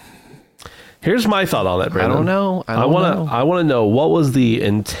 Here's my thought on that, Brandon. I want to know what was the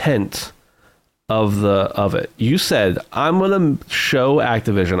intent of it. You said, I'm going to show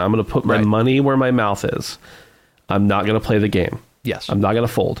Activision. I'm going to put my money where my mouth is. I'm not going to play the game. Yes. I'm not going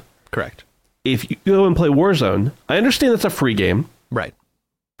to fold. Correct. If you go and play Warzone, I understand it's a free game. Right.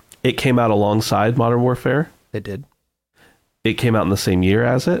 It came out alongside Modern Warfare. It did. It came out in the same year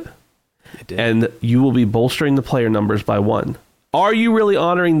as it. It did. And you will be bolstering the player numbers by 1. Are you really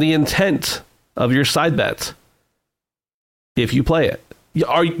honoring the intent of your side bets if you play it?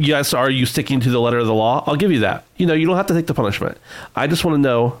 Are you sticking to the letter of the law? I'll give you that. You don't have to take the punishment. I just want to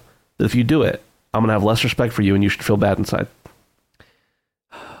know that if you do it, I'm going to have less respect for you and you should feel bad inside.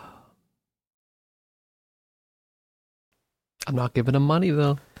 I'm not giving them money,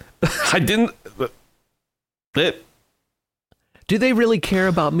 though. I didn't. Do they really care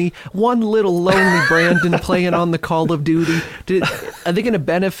about me? One little lonely Brandon playing on the Call of Duty. Are they going to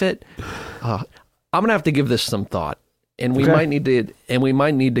benefit? I'm going to have to give this some thought. And we might need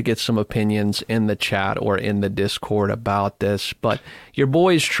to get some opinions in the chat or in the Discord about this. But your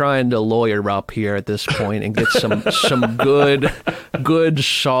boy's trying to lawyer up here at this point and get some good,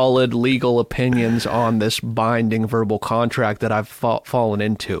 solid legal opinions on this binding verbal contract that I've fallen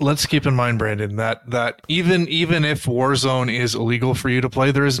into. Let's keep in mind, Brandon, that even if Warzone is illegal for you to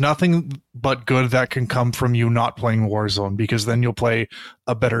play, there is nothing but good that can come from you not playing Warzone, because then you'll play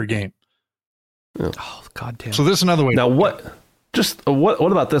a better game. Oh, goddamn. So there's another way. Now, what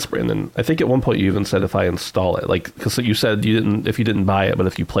about this, Brandon? I think at one point you even said if I install it, like, because you said if you didn't buy it, but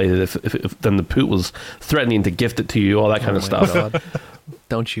if you played it, if then the Poot was threatening to gift it to you, all that kind of stuff. God.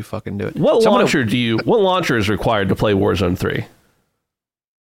 Don't you fucking do it. What launcher is required to play Warzone 3?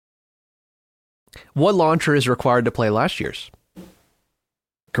 What launcher is required to play last year's?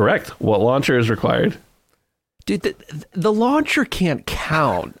 Correct. What launcher is required? Dude, the launcher can't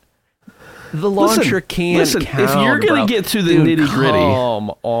count. The launcher can't count. If you're going to get to the nitty gritty,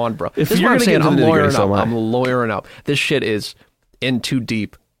 come on, bro. If you're going to get to the nitty gritty, I'm lawyering up. This shit is in too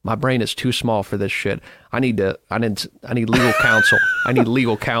deep. My brain is too small for this shit. I need legal counsel. I need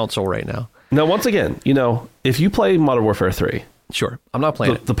legal counsel right now. Now, once again, if you play Modern Warfare 3, sure, I'm not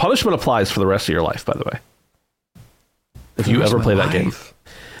playing it. The punishment applies for the rest of your life, by the way. If you ever play that game.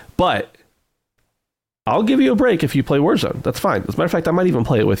 But I'll give you a break if you play Warzone. That's fine. As a matter of fact, I might even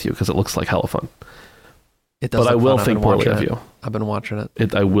play it with you because it looks like hella fun. It does. But I will think poorly of you. I've been watching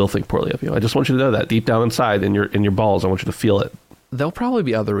it. I will think poorly of you. I just want you to know that deep down inside in your balls, I want you to feel it. There'll probably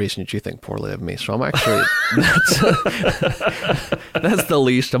be other reasons you think poorly of me. So I'm actually that's the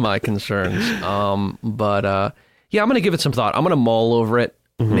least of my concerns. But I'm going to give it some thought. I'm going to mull over it.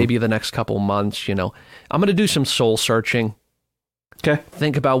 Maybe the next couple months. I'm going to do some soul searching. Okay.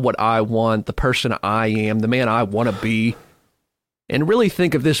 Think about what I want, the person I am, the man I want to be, and really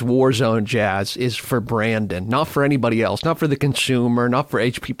think of this Warzone jazz is for Brandon, not for anybody else, not for the consumer, not for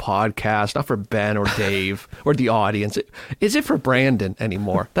HP Podcast, not for Ben or Dave or the audience. Is it for Brandon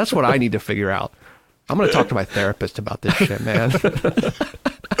anymore? That's what I need to figure out. I'm going to talk to my therapist about this shit, man.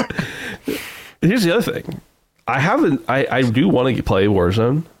 Here's the other thing. I do want to play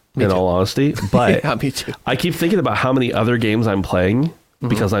Warzone. In all honesty, but yeah, me too. I keep thinking about how many other games I'm playing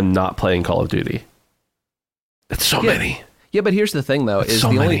because I'm not playing Call of Duty. It's so many. Yeah, but here's the thing, though: is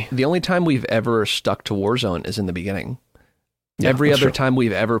the only time we've ever stuck to Warzone is in the beginning. Yeah, every other time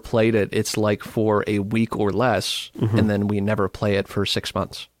we've ever played it, it's like for a week or less, and then we never play it for 6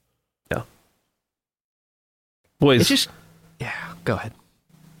 months. Yeah, boys. It's just go ahead.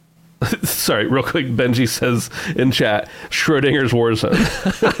 Sorry, real quick. Benji says in chat, Schrodinger's Warzone.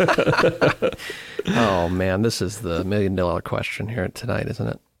 Oh, man, this is the $1 million question here tonight, isn't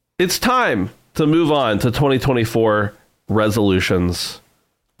it? It's time to move on to 2024 resolutions.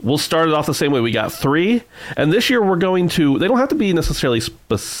 We'll start it off the same way. We got 3, and this year we're going to, they don't have to be necessarily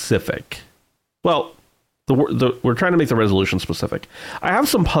specific. Well, we're trying to make the resolution specific. I have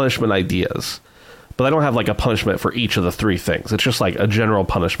some punishment ideas. But I don't have like a punishment for each of the 3 things. It's just like a general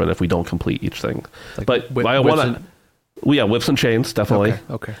punishment if we don't complete each thing. Like but I want to, whips and chains, definitely.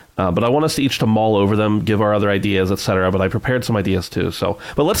 Okay. But I want us each to mull over them, give our other ideas, etc. But I prepared some ideas too.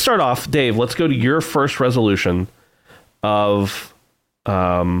 But let's start off, Dave. Let's go to your first resolution of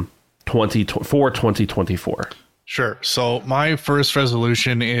 2024. Sure. So my first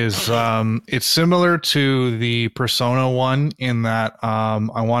resolution is it's similar to the Persona one in that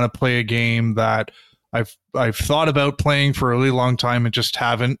I want to play a game that I've thought about playing for a really long time and just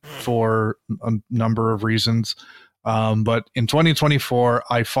haven't for a number of reasons. But in 2024,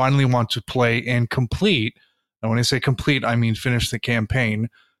 I finally want to play and complete. And when I say complete, I mean finish the campaign.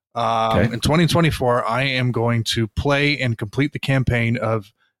 In 2024, I am going to play and complete the campaign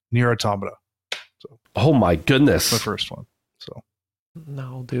of Nier Automata. Oh my goodness! The first one. So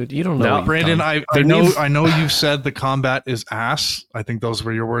no, dude, you don't know. Now, Brandon, I know you've said the combat is ass. I think those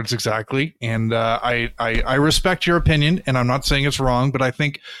were your words exactly, and I respect your opinion, and I'm not saying it's wrong, but I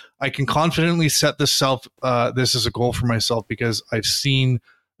think I can confidently set this as a goal for myself because I've seen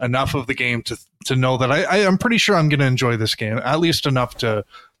enough of the game to know that I'm pretty sure I'm going to enjoy this game, at least enough to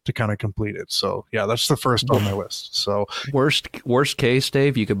kind of complete it. So yeah, that's the first on my list. So worst case,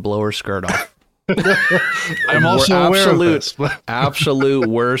 Dave, you could blow her skirt off. I'm also aware of this. Absolute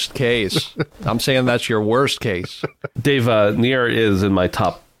worst case. I'm saying that's your worst case. Dave, Nier is in my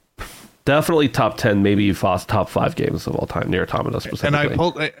definitely top 10, maybe top 5 games of all time, Nier Automata specifically. And I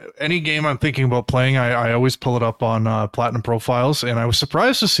pull any game I'm thinking about playing, I always pull it up on Platinum Profiles, and I was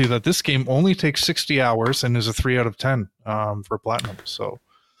surprised to see that this game only takes 60 hours and is a 3 out of 10 for Platinum. So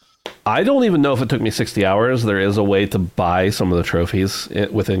I don't even know if it took me 60 hours. There is a way to buy some of the trophies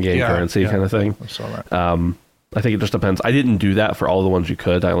with in-game currency kind of thing. I saw that. I think it just depends. I didn't do that for all the ones you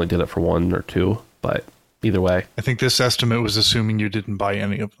could. I only did it for 1 or 2, but either way. I think this estimate was assuming you didn't buy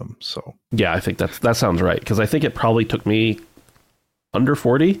any of them. So yeah, I think that sounds right, because I think it probably took me under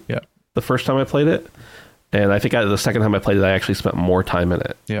 40 the first time I played it. And I think the second time I played it, I actually spent more time in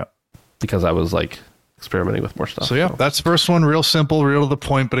it. Yeah. Because I was like experimenting with more stuff. So that's the first one. Real simple, real to the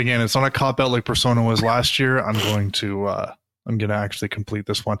point. But again, it's not a cop out like Persona was last year. I'm going to actually complete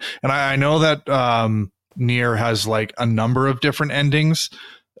this one. And I know that Nier has like a number of different endings.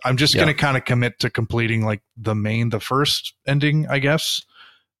 I'm just going to kind of commit to completing like the first ending, I guess.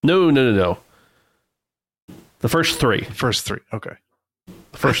 No. The first 3. First 3. Okay.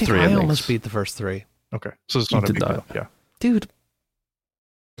 The first 3 endings. I almost beat the first 3. Okay. So it's not a big deal. Yeah. Dude.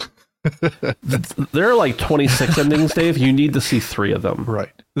 There are like 26 endings, Dave. You need to see 3 of them.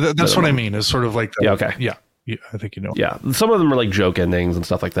 Right. That's what I mean. Is sort of like yeah, okay. Yeah, I think you know. Yeah. Some of them are like joke endings and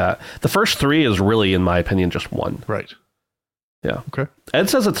stuff like that. The first 3 is really, in my opinion, just 1. Right. Yeah. Okay. Ed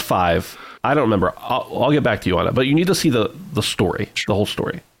says it's 5. I don't remember. I'll get back to you on it. But you need to see the story, the whole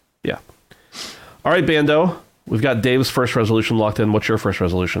story. Yeah. All right, Bando. We've got Dave's first resolution locked in. What's your first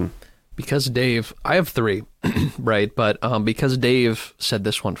resolution? Because Dave, I have 3, right? But because Dave said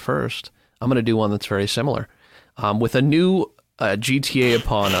this one first, I'm going to do one that's very similar. With a new GTA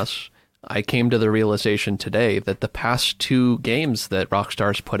upon us, I came to the realization today that the past 2 games that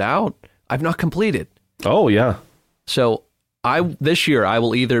Rockstar's put out, I've not completed. Oh, yeah. So this year, I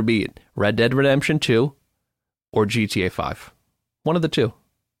will either beat Red Dead Redemption 2 or GTA 5. One of the two.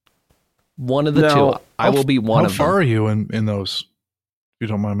 One of the two. I will be one of them. How far are you in those? If you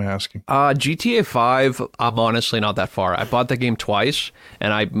don't mind me asking. GTA 5, I'm honestly not that far. I bought the game twice,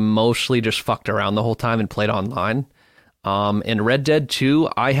 and I mostly just fucked around the whole time and played online. In Red Dead 2,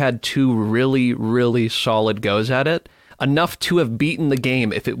 I had 2 really, really solid goes at it. Enough to have beaten the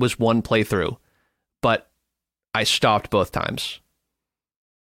game if it was one playthrough. But I stopped both times.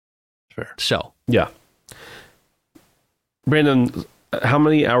 Fair. So. Yeah. Brandon, how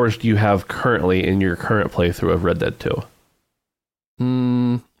many hours do you have currently in your current playthrough of Red Dead 2?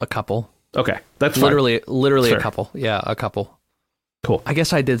 A couple. Okay, that's literally fine. a couple. Yeah, a couple. Cool. I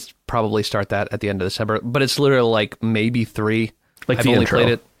guess I did probably start that at the end of December, but it's literally like maybe 3. Like I've the only intro.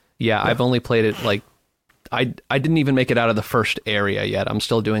 played it. Yeah, I've only played it like I didn't even make it out of the first area yet. I'm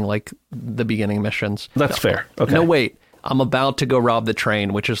still doing like the beginning missions. That's fair. Okay. No, wait. I'm about to go rob the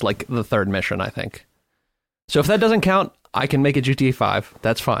train, which is like the 3rd mission, I think. So if that doesn't count, I can make it GTA 5.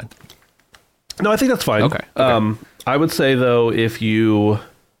 That's fine. No, I think that's fine. Okay. I would say though,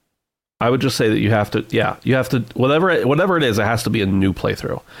 I would just say that you have to, whatever it is, it has to be a new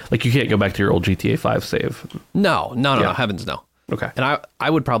playthrough. Like you can't go back to your old GTA 5 save. No, heavens no. Okay. And I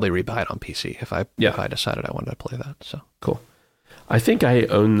would probably rebuy it on PC if I decided I wanted to play that. So cool. I think I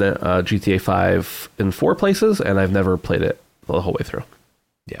own the GTA 5 in 4 places, and I've never played it the whole way through.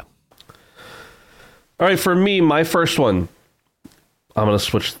 Yeah. All right, for me, my first one, I'm going to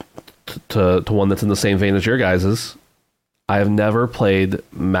switch to one that's in the same vein as your guys's. I have never played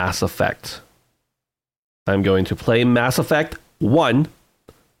Mass Effect. I'm going to play Mass Effect 1.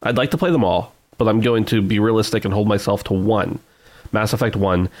 I'd like to play them all, but I'm going to be realistic and hold myself to 1. Mass Effect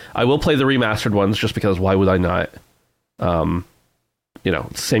 1. I will play the remastered ones just because why would I not?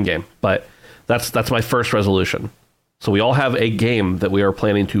 It's the same game, but that's my first resolution. So we all have a game that we are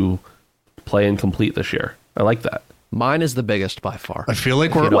planning to play and complete this year. I like that. Mine is the biggest by far. I feel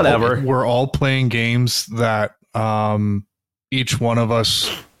like we're all playing games that each one of us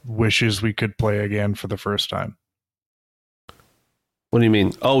wishes we could play again for the first time. What do you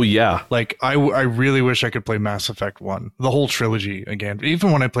mean? Oh, yeah. Like, I really wish I could play Mass Effect 1. The whole trilogy again.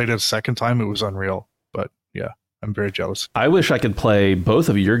 Even when I played it a second time, it was unreal. But, yeah, I'm very jealous. I wish I could play both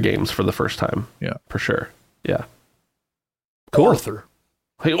of your games for the first time. Yeah. For sure. Yeah. Cool. Arthur.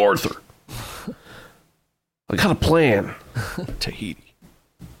 Hey, Arthur. I got a plan. Tahiti.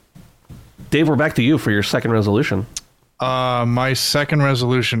 Dave, we're back to you for your second resolution. My second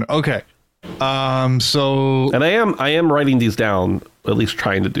resolution. Okay. So, and I am writing these down, at least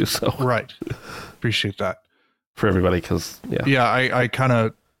trying to do so. Right. Appreciate that for everybody. Cause I kind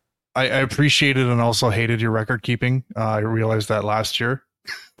of, I appreciated and also hated your record keeping. I realized that last year.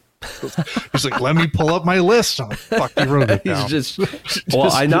 He's like, let me pull up my list. Oh, fuck, you wrote it down.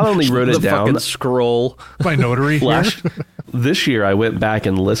 I not only wrote it down, scroll my notary. This year, I went back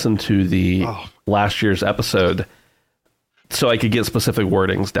and listened to the last year's episode, so I could get specific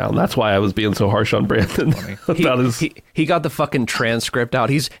wordings down. That's why I was being so harsh on Brandon. He got the fucking transcript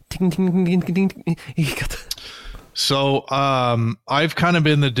out. He's ting, ting, ting, ting, ting, ting. He got So I've kind of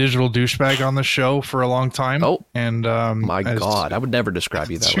been the digital douchebag on the show for a long time. Oh, and my God, I would never describe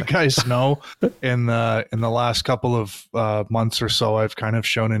you that way. You guys know, in the last couple of months or so, I've kind of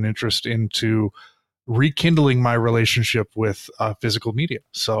shown an interest into rekindling my relationship with physical media.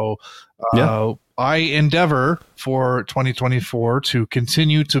 So I endeavor for 2024 to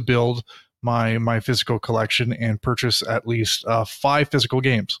continue to build my physical collection and purchase at least 5 physical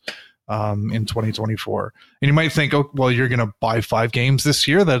games in 2024. And you might think, oh, well, you're going to buy 5 games this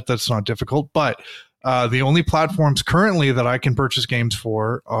year. That's not difficult. But the only platforms currently that I can purchase games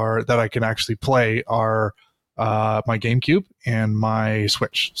for are that I can actually play are my GameCube and my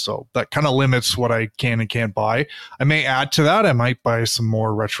Switch. So that kind of limits what I can and can't buy. I may add to that. I might buy some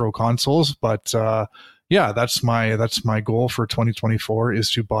more retro consoles, but yeah, that's my goal for 2024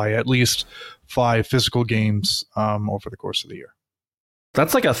 is to buy at least 5 physical games over the course of the year.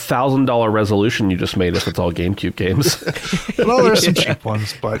 That's like $1,000 resolution you just made if it's all GameCube games. Well, there's some cheap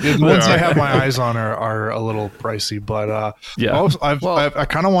ones, but the ones I have my eyes on are a little pricey. But I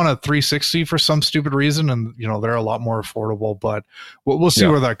kind of want a 360 for some stupid reason, and they're a lot more affordable. But we'll see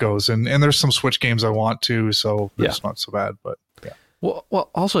where that goes. And there's some Switch games I want to, so it's not so bad. But yeah. Well,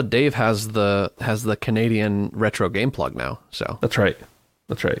 also Dave has the Canadian retro game plug now. So that's right.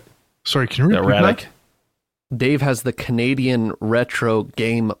 Sorry, can you repeat that? Dave has the Canadian retro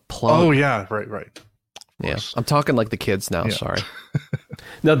game plug. Oh, yeah. Right. Yeah. I'm talking like the kids now. Yeah. Sorry.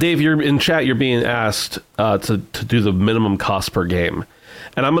 Now, Dave, you're in chat. You're being asked to do the minimum cost per game.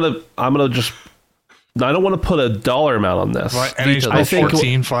 And I'm gonna just... I don't want to put a dollar amount on this. Right. NHL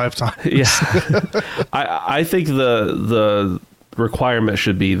 14 5 times. Yeah. I think the requirement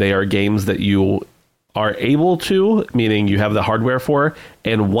should be they are games that you are able to, meaning you have the hardware for,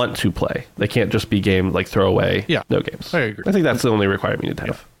 and want to play. They can't just be game like throwaway. Yeah, no games. I agree. I think that's the only requirement you need to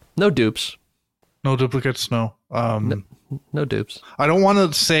have. No dupes. No duplicates. No. No dupes. I don't want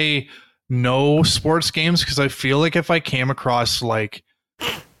to say no sports games because I feel like if I came across like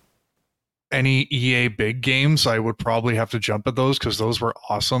any EA big games, I would probably have to jump at those because those were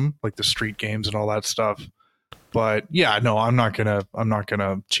awesome, like the street games and all that stuff. But yeah, no, I'm not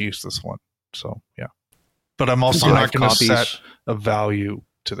gonna cheese this one. So yeah. But I'm also not going to set a value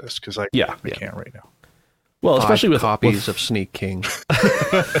to this because I can't right now. Well, especially with copies of Sneak King.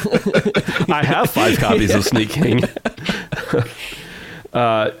 I have 5 copies of Sneak King.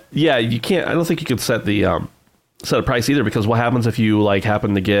 Yeah, you can't. I don't think you could set a price either because what happens if you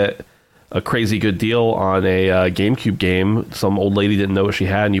happen to get a crazy good deal on a GameCube game? Some old lady didn't know what she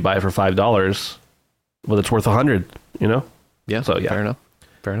had, and you buy it for $5. Well, it's worth $100. Yeah. So yeah,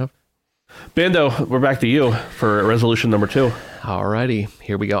 fair enough. Bando, we're back to you for resolution number 2. Alrighty,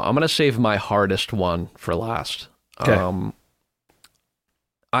 here we go. I'm going to save my hardest one for last. Okay.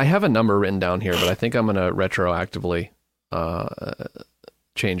 I have a number written down here, but I think I'm going to retroactively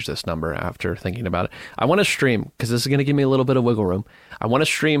change this number after thinking about it. I want to stream, because this is going to give me a little bit of wiggle room. I want to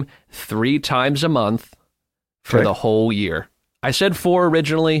stream 3 times a month for the whole year. I said 4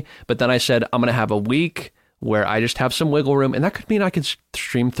 originally, but then I said I'm going to have a week where I just have some wiggle room, and that could mean I could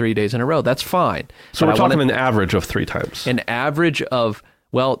stream 3 days in a row. That's fine. So we're talking an average of 3 times. An average of,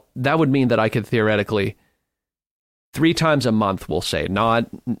 well, that would mean that I could theoretically 3 times a month, we'll say, not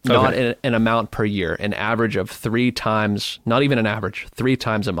an amount per year. An average of 3 times, not even an average, 3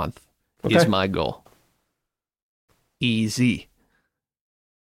 times a month is my goal. Easy.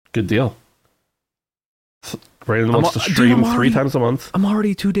 Good deal. Brandon wants to stream 3 times a month. I'm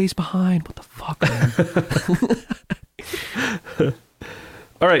already 2 days behind. What the fuck, man?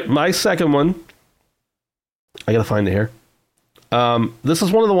 All right, my second one. I gotta find it here. This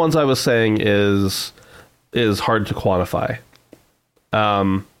is one of the ones I was saying is hard to quantify.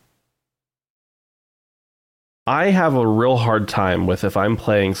 I have a real hard time with if I'm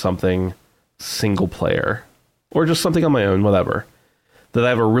playing something single player or just something on my own, whatever, that I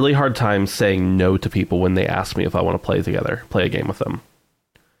have a really hard time saying no to people when they ask me if I want to play a game with them.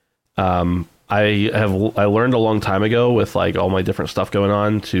 I learned a long time ago with all my different stuff going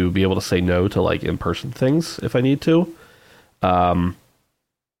on to be able to say no to in-person things if I need to. But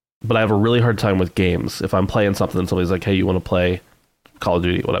I have a really hard time with games. If I'm playing something and somebody's like, hey, you want to play Call of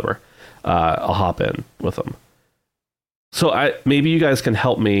Duty, whatever, I'll hop in with them. So maybe you guys can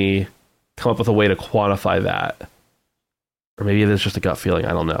help me come up with a way to quantify that. Or maybe it is just a gut feeling.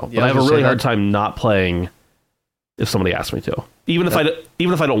 I don't know. Yeah, but I have a really hard time not playing if somebody asks me to. Even if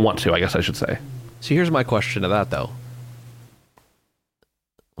I don't want to, I guess I should say. So here's my question to that, though.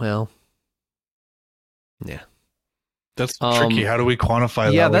 Well, yeah. That's tricky. How do we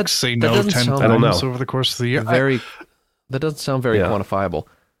quantify that? Say no 10 times over the course of the year? That doesn't sound very quantifiable.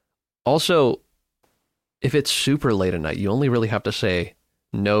 Also, if it's super late at night, you only really have to say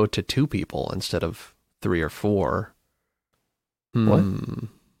no to 2 people instead of 3 or 4. What? What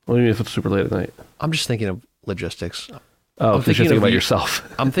do you mean if it's super late at night? I'm just thinking of logistics. Oh, I'm thinking about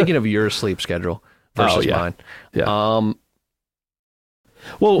yourself. I'm thinking of your sleep schedule versus mine. Yeah.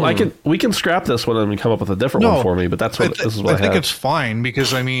 Well, we can scrap this one and come up with a different one for me, but this is what I think it's fine,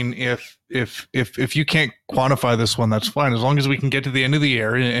 because I mean, if you can't quantify this one, that's fine, as long as we can get to the end of the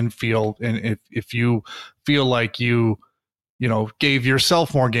year and feel, and if you feel like you gave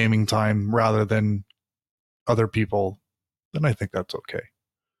yourself more gaming time rather than other people, then I think that's okay.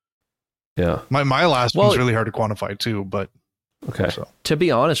 Yeah. My last one's really hard to quantify too, but okay. So. To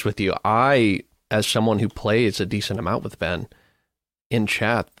be honest with you, I, as someone who plays a decent amount with Ben, in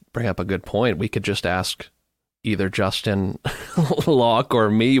chat, bring up a good point. We could just ask either Justin, Locke, or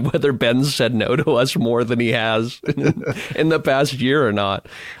me whether Ben's said no to us more than he has in the past year or not.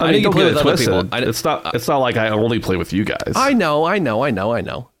 I mean, don't get it twisted. It's not like I only play with you guys. I know. I got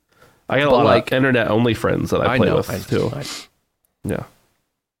a lot of internet-only friends that I play with, too. Yeah.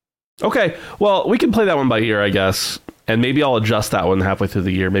 Okay, well, we can play that one by ear, I guess, and maybe I'll adjust that one halfway through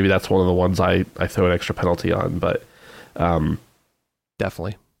the year. Maybe that's one of the ones I throw an extra penalty on, but...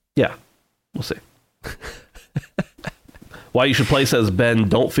 definitely. Yeah, we'll see. Why you should play says, Ben,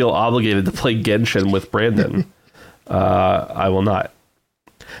 don't feel obligated to play Genshin with Brandon. I will not.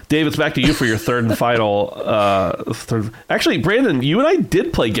 Dave, it's back to you for your third and final... Actually, Brandon, you and I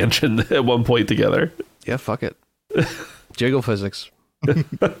did play Genshin at one point together. Yeah, fuck it. Jiggle physics.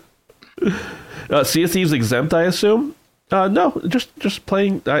 Sea of Thieves exempt, I assume? No, just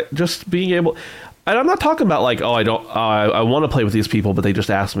playing... just being able... And I'm not talking about like, I want to play with these people, but they just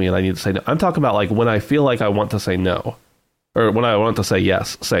ask me and I need to say no. I'm talking about like when I feel like I want to say no, or when I want to say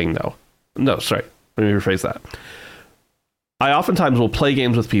yes, saying no. No, sorry. Let me rephrase that. I oftentimes will play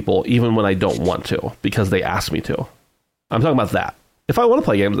games with people even when I don't want to because they ask me to. I'm talking about that. If I want to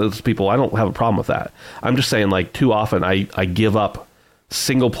play games with people, I don't have a problem with that. I'm just saying like too often I give up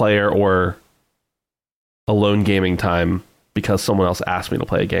single player or alone gaming time because someone else asked me to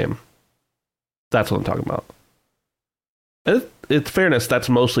play a game. That's what I'm talking about. And in fairness, that's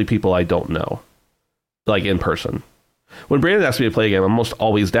mostly people I don't know, like in person. When Brandon asks me to play a game, I'm almost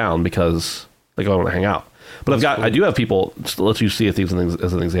always down because like I want to hang out. But I do have people, let's use Sea of Thieves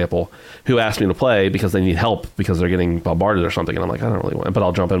as an example, who ask me to play because they need help because they're getting bombarded or something, and I'm like, I don't really want it, but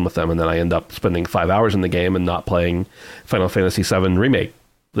I'll jump in with them, and then I end up spending 5 hours in the game and not playing Final Fantasy VII Remake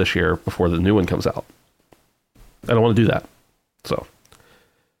this year before the new one comes out. I don't want to do that. So,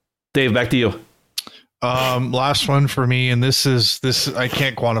 Dave, back to you. Last one for me, and this I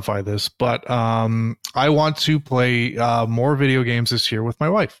can't quantify this, but I want to play more video games this year with my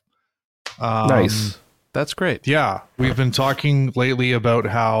wife. Nice. That's great. Yeah, we've been talking lately about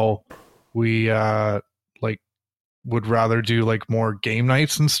how we would rather do like more game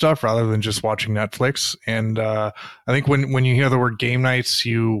nights and stuff rather than just watching Netflix. And I think when you hear the word game nights,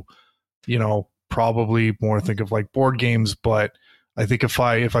 you probably more think of like board games, but I think if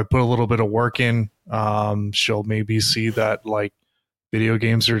I put a little bit of work in, she'll maybe see that like video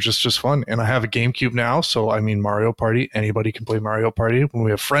games are just fun. And I have a GameCube now, so I mean Mario Party. Anybody can play Mario Party. When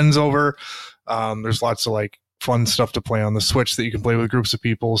we have friends over, there's lots of like fun stuff to play on the Switch that you can play with groups of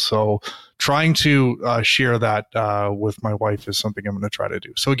people. So trying to share that with my wife is something I'm going to try to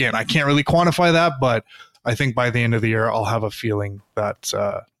do. So again, I can't really quantify that, but I think by the end of the year, I'll have a feeling that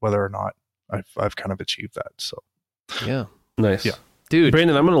whether or not I've kind of achieved that. So yeah. Nice. Yeah. Dude.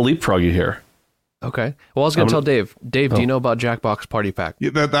 Brandon, I'm going to leapfrog you here. Okay. Well, I was going to tell Dave. Dave, do you know about Jackbox Party Pack? Yeah,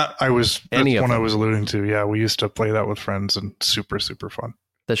 that's one I was alluding to. Yeah, we used to play that with friends and super, super fun.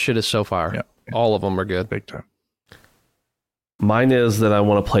 That shit is so fire. Yeah. All of them are good. Big time. Mine is that I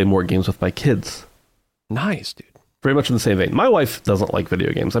want to play more games with my kids. Nice, dude. Very much in the same vein. My wife doesn't like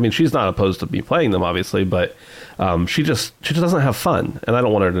video games. I mean, she's not opposed to me playing them, obviously, but she just doesn't have fun, and I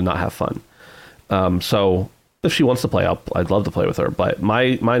don't want her to not have fun. So if she wants to play, I'd love to play with her. But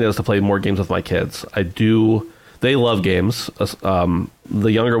mine is to play more games with my kids. They love games.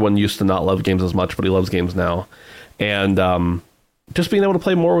 The younger one used to not love games as much, but he loves games now. And just being able to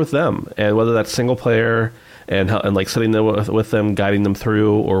play more with them, and whether that's single player and like sitting there with them, guiding them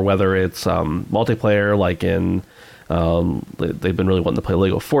through, or whether it's multiplayer, like in they've been really wanting to play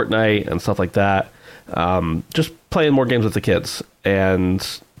Lego Fortnite and stuff like that. Just playing more games with the kids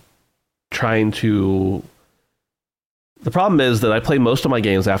and trying to. The problem is that I play most of my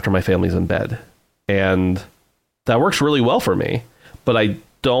games after my family's in bed, and that works really well for me, but I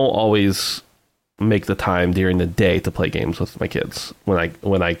don't always make the time during the day to play games with my kids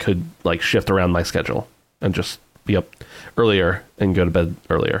when I could like shift around my schedule and just be up earlier and go to bed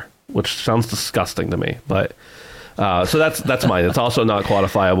earlier. which sounds disgusting to me. But so that's mine. It's also not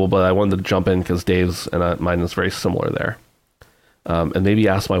quantifiable, but I wanted to jump in because Dave's and mine is very similar there. And maybe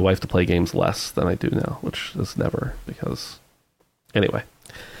ask my wife to play games less than I do now, which is never, because anyway.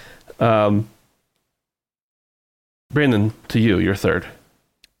 Brandon, to you, you're third.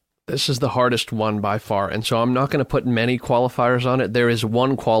 This is the hardest one by far, and so I'm not going to put many qualifiers on it. There is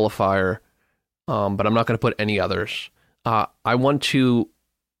one qualifier, but I'm not going to put any others. I want to,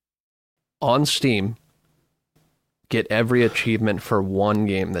 on Steam, get every achievement for one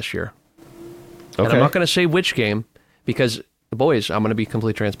game this year. Okay. And I'm not going to say which game, because, boys, I'm going to be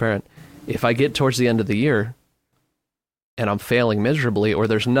completely transparent. If I get towards the end of the year and I'm failing miserably, or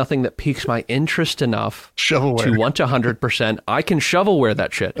there's nothing that piques my interest enough to want 100%, I can shovelware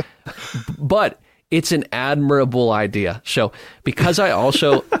that shit. But it's an admirable idea. So because I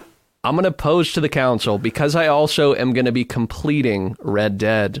also, I'm going to pose to the council, because I also am going to be completing Red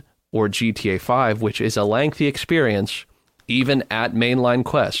Dead or GTA 5, which is a lengthy experience, even at mainline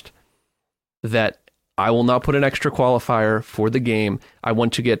quest, that I will not put an extra qualifier for the game. I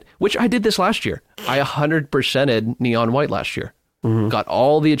want to get, which I did this last year. I 100%ed Neon White last year. Mm-hmm. Got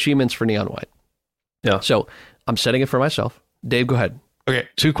all the achievements for Neon White. Yeah. So I'm setting it for myself. Dave, go ahead. Okay,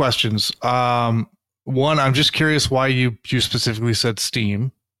 2 questions. One, I'm just curious why you specifically said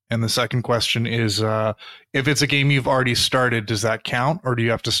Steam. And the second question is, if it's a game you've already started, does that count? Or do you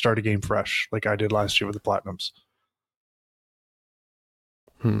have to start a game fresh, like I did last year with the Platinums?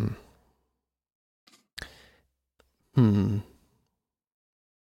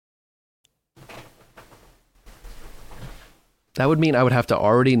 That would mean I would have to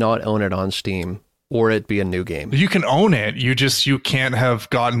already not own it on Steam, or it be a new game. You can own it. You can't have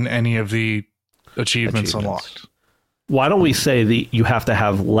gotten any of the achievements unlocked. Why don't we say that you have to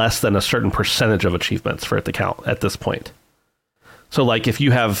have less than a certain percentage of achievements for it to count at this point? So, like, if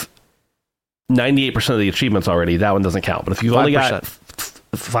you have 98% of the achievements already, that one doesn't count. But if you've only got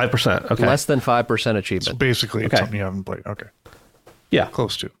 5%, okay, less than 5% achievement. So basically, it's something you haven't played. Okay, yeah,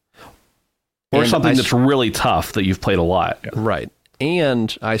 close to, or something that's really tough that you've played a lot. Yeah. Right.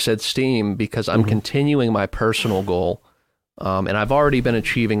 And I said Steam because I'm continuing my personal goal, and I've already been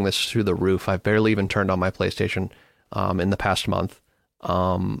achieving this through the roof. I've barely even turned on my PlayStation in the past month.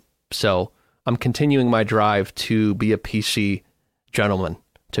 So I'm continuing my drive to be a PC gentleman,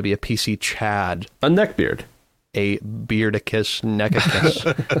 to be a PC Chad. A neckbeard. A beardicus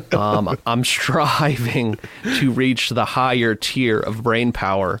neckicus. I'm striving to reach the higher tier of brain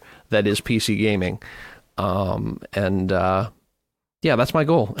power that is PC gaming. Yeah, that's my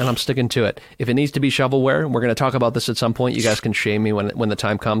goal, and I'm sticking to it. If it needs to be shovelware, we're going to talk about this at some point. You guys can shame me when the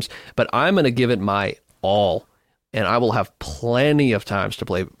time comes, but I'm going to give it my all. And I will have plenty of times to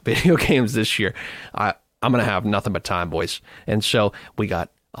play video games this year. I'm going to have nothing but time, boys. And so we got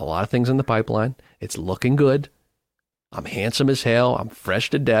a lot of things in the pipeline. It's looking good. I'm handsome as hell. I'm fresh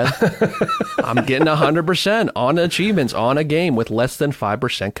to death. I'm getting 100% on achievements on a game with less than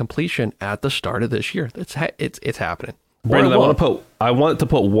 5% completion at the start of this year. It's happening. Brandon, I want to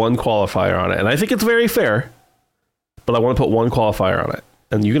put one qualifier on it, and I think it's very fair, but I want to put one qualifier on it.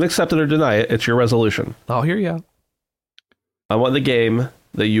 And you can accept it or deny it. It's your resolution. I'll hear you. I want the game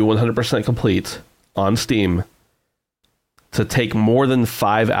that you 100% complete on Steam to take more than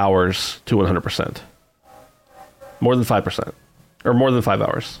 5 hours to 100%. More than 5%. Or more than 5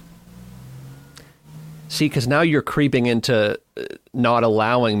 hours. See, because now you're creeping into not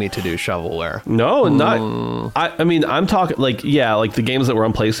allowing me to do shovelware. No, not. I mean, I'm talking like the games that were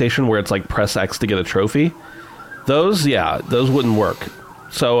on PlayStation where it's like press X to get a trophy. Those wouldn't work.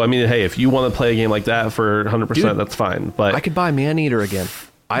 So, I mean, hey, if you want to play a game like that for 100%, that's fine. But I could buy Maneater again.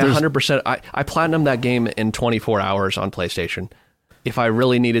 I 100%. I platinumed that game in 24 hours on PlayStation. If I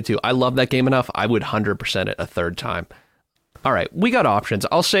really needed to, I love that game enough. I would 100% it a third time. All right, we got options.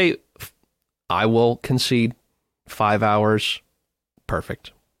 I'll say I will concede 5 hours.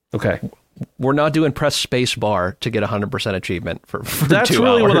 Perfect. Okay. We're not doing press space bar to get 100% achievement for that's 2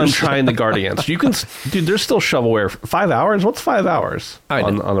 really hours. What I'm trying to guard against. You can, dude. There's still shovelware. 5 hours. What's 5 hours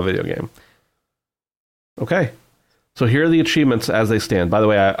on a video game? Okay. So here are the achievements as they stand. By the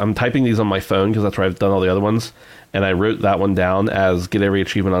way, I'm typing these on my phone because that's where I've done all the other ones, and I wrote that one down as get every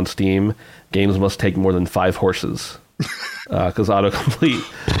achievement on Steam. Games must take more than 5 horses because autocomplete.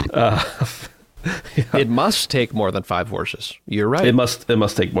 Yeah. It must take more than 5 horses. You're right. It must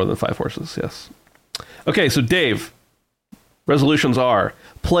take more than 5 horses, yes. Okay, so Dave, resolutions are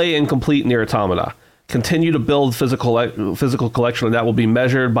play and complete Nier Automata. Continue to build physical collection, and that will be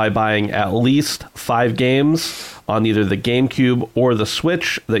measured by buying at least 5 games on either the GameCube or the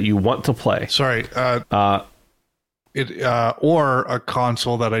Switch that you want to play. Sorry. or a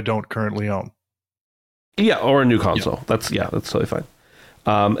console that I don't currently own. Yeah, or a new console. Yeah. That's totally fine.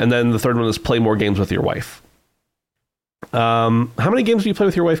 And then the third one is play more games with your wife. How many games do you play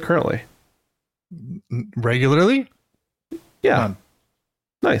with your wife currently? Regularly? Yeah. None.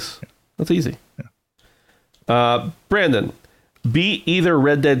 Nice. That's easy. Yeah. Brandon, beat either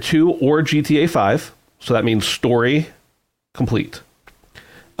Red Dead 2 or GTA 5. So that means story complete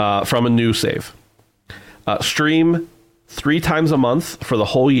from a new save. Stream 3 times a month for the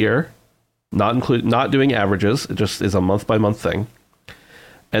whole year, not doing averages. It just is a month by month thing.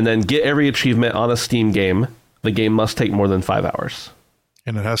 And then get every achievement on a Steam game. The game must take more than 5 hours.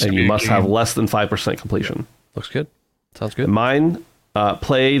 And it has to and be you must have less than 5% completion. Looks good. Sounds good. Mine,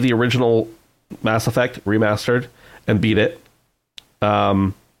 play the original Mass Effect remastered and beat it.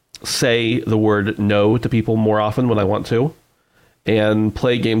 Say the word no to people more often when I want to. And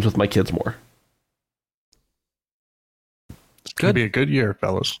play games with my kids more. It's going to be a good year,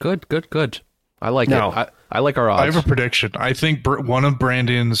 fellas. Good. I like it. I like our odds. I have a prediction. I think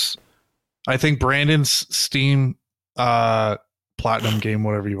Brandon's Steam Platinum game,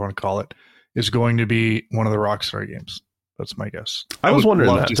 whatever you want to call it, is going to be one of the Rockstar games. That's my guess. I was wondering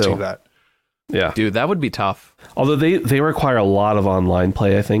love that to too. see that. Yeah, dude, that would be tough. Although they require a lot of online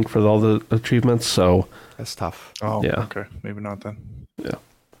play, I think, for all the achievements. So that's tough. Oh, yeah. Okay, maybe not then.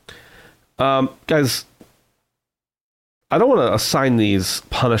 Yeah. Guys, I don't want to assign these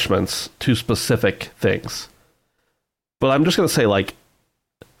punishments to specific things, but I'm just going to say, like,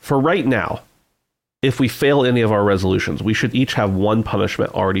 for right now, if we fail any of our resolutions, we should each have one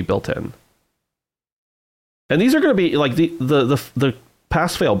punishment already built in. And these are going to be like the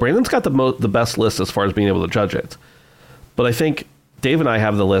pass fail. Brandon's got the best list as far as being able to judge it, but I think Dave and I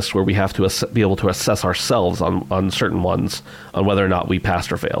have the list where we have to be able to assess ourselves on certain ones on whether or not we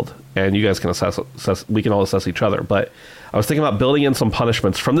passed or failed. And you guys can assess. We can all assess each other. But I was thinking about building in some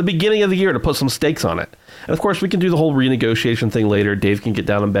punishments from the beginning of the year to put some stakes on it. And of course, we can do the whole renegotiation thing later. Dave can get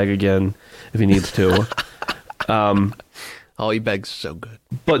down and beg again if he needs to. Oh, he begs so good.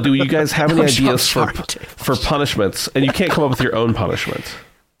 But do you guys have any ideas for punishments? And you can't come up with your own punishment.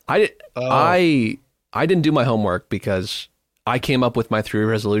 I didn't do my homework because I came up with my 3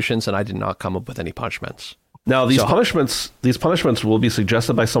 resolutions and I did not come up with any punishments. Now, these punishments will be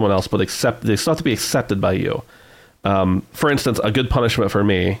suggested by someone else, but they still have to be accepted by you. For instance, a good punishment for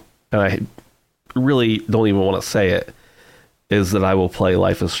me, and I really don't even want to say it, is that I will play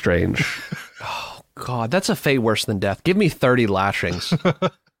Life is Strange. Oh, God, that's a fate worse than death. Give me 30 lashings.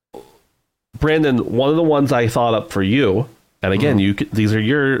 Brandon, one of the ones I thought up for you, and again, these are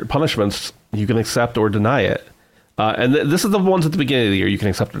your punishments. You can accept or deny it. And this is the ones at the beginning of the year you can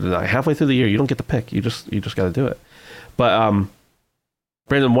accept or deny. Halfway through the year, you don't get to pick. You just got to do it. But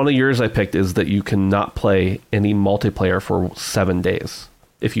Brandon, one of yours I picked is that you cannot play any multiplayer for 7 days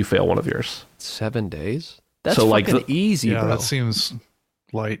if you fail one of yours. 7 days? That's so fucking easy, yeah, bro. That seems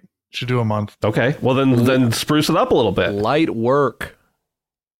light. Should do a month. Okay, well then spruce it up a little bit. Light work.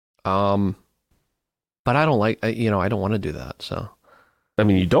 But I don't I don't want to do that. So. I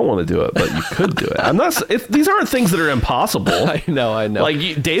mean, you don't want to do it, but you could do it. I'm not. These aren't things that are impossible. I know.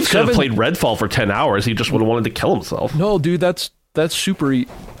 Like Dave could have played Redfall for 10 hours. He just would have wanted to kill himself. No, dude, that's super.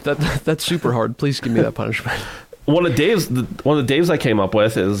 That's super hard. Please give me that punishment. One of Dave's I came up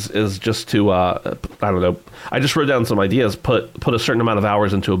with is just to I don't know. I just wrote down some ideas. Put a certain amount of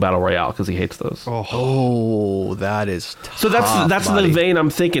hours into a battle royale because he hates those. Oh, that is tough, so that's buddy. the vein I'm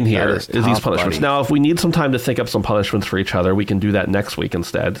thinking here is tough, these punishments. buddy. Now, if we need some time to think up some punishments for each other, we can do that next week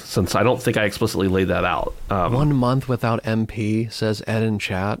instead. Since I don't think I explicitly laid that out. 1 month without MP, says Ed in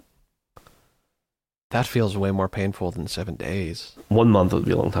chat. That feels way more painful than 7 days. 1 month would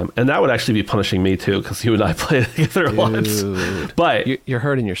be a long time. And that would actually be punishing me too, because you and I played together once. But you're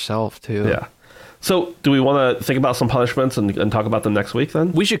hurting yourself too. Yeah. So do we want to think about some punishments and talk about them next week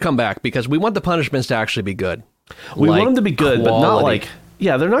then? We should come back because we want the punishments to actually be good. We want them to be good, but not like,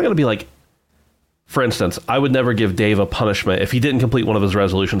 they're not going to be like, for instance, I would never give Dave a punishment. If he didn't complete one of his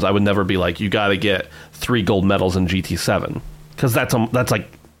resolutions, I would never be like, you got to get 3 gold medals in GT7. Because that's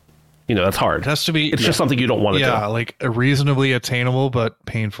like, that's hard. It has to be. It's just something you don't want to do. Yeah, like a reasonably attainable but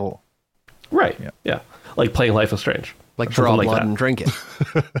painful. Right. Yeah. Like playing Life is Strange. Like draw blood and drink it.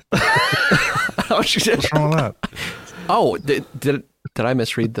 What's wrong with that? Oh, did I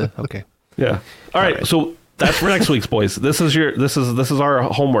misread the? Okay. Yeah. All right. So that's for next week's, boys. This is our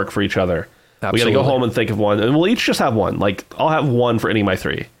homework for each other. Absolutely. We got to go home and think of one, and we'll each just have one. Like I'll have one for any of my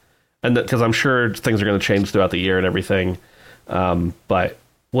 3, and because I'm sure things are going to change throughout the year and everything. But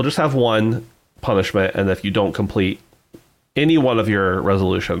we'll just have one punishment, and if you don't complete any one of your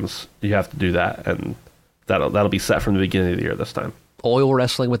resolutions, you have to do that, and That'll be set from the beginning of the year this time. Oil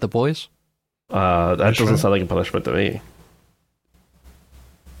wrestling with the boys? That doesn't sound like a punishment to me.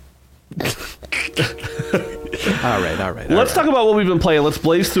 All right. Let's talk about what we've been playing. Let's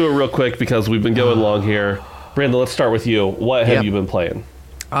blaze through it real quick because we've been going long here. Brandon, let's start with you. What have you been playing?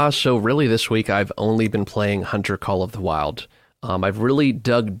 So really this week I've only been playing Hunter Call of the Wild. I've really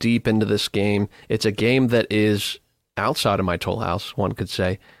dug deep into this game. It's a game that is outside of my tool house, one could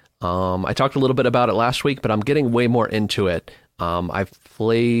say. I talked a little bit about it last week, but I'm getting way more into it. I've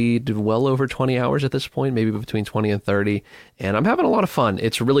played well over 20 hours at this point, maybe between 20 and 30, and I'm having a lot of fun.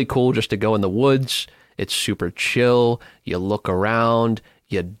 It's really cool just to go in the woods. It's super chill. You look around,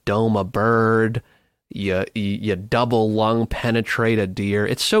 you dome a bird, you double lung penetrate a deer.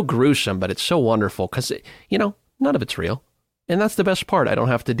 It's so gruesome, but it's so wonderful because, none of it's real. And that's the best part. I don't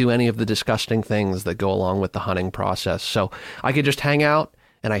have to do any of the disgusting things that go along with the hunting process. So I could just hang out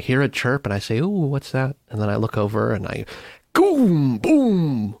and I hear a chirp and I say, ooh, what's that? And then I look over and I, boom,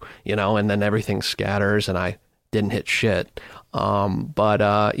 boom, and then everything scatters and I didn't hit shit. But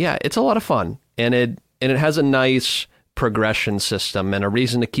it's a lot of fun. And it has a nice progression system and a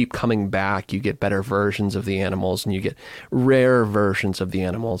reason to keep coming back. You get better versions of the animals and you get rare versions of the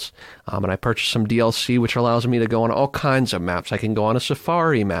animals. And I purchased some DLC, which allows me to go on all kinds of maps. I can go on a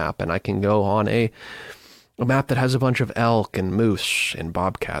safari map and I can go on a map that has a bunch of elk and moose and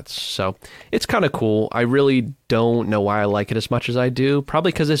bobcats. So it's kind of cool. I really don't know why I like it as much as I do.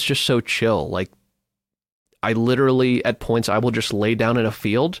 Probably because it's just so chill. Like, I literally, at points, I will just lay down in a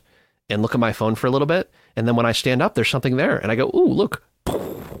field and look at my phone for a little bit. And then when I stand up, there's something there. And I go, ooh, look.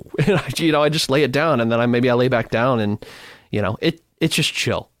 And I just lay it down. And then I lay back down and, it's just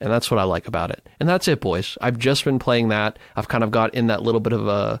chill. And that's what I like about it. And that's it, boys. I've just been playing that. I've kind of got in that little bit of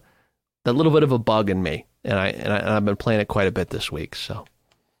a bug in me. And I've been playing it quite a bit this week. So,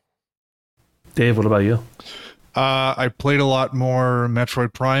 Dave, what about you? I played a lot more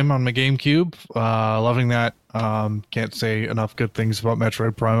Metroid Prime on my GameCube. Loving that. Can't say enough good things about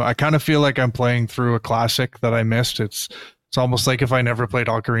Metroid Prime. I kind of feel like I'm playing through a classic that I missed. It's almost like if I never played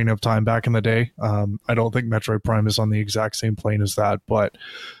Ocarina of Time back in the day. I don't think Metroid Prime is on the exact same plane as that, but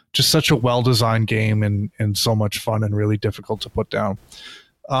just such a well-designed game and so much fun and really difficult to put down.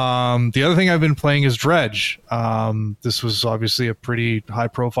 The other thing I've been playing is Dredge. This was obviously a pretty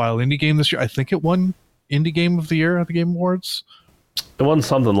high-profile indie game this year. I think it won Indie Game of the Year at the Game Awards. It won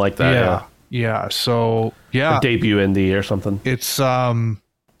something like that. Yeah. So a debut indie or something. It's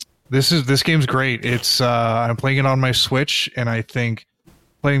this game's great. It's I'm playing it on my Switch, and I think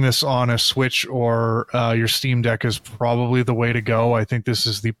playing this on a Switch or your Steam Deck is probably the way to go. I think this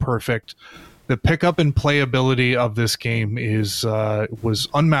is the pickup and playability of this game was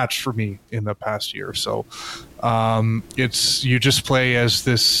unmatched for me in the past year. So you just play as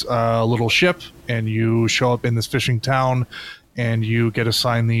this little ship and you show up in this fishing town and you get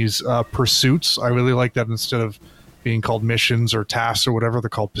assigned these pursuits. I really like that instead of being called missions or tasks or whatever, they're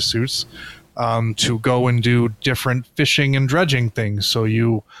called pursuits, to go and do different fishing and dredging things. So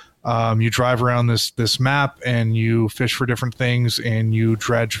you drive around this map and you fish for different things and you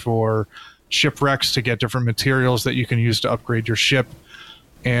dredge for shipwrecks to get different materials that you can use to upgrade your ship.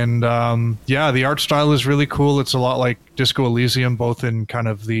 And the art style is really cool. It's a lot like Disco Elysium, both in kind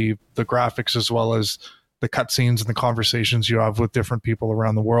of the graphics as well as the cutscenes and the conversations you have with different people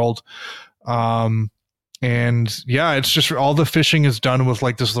around the world. It's just all the fishing is done with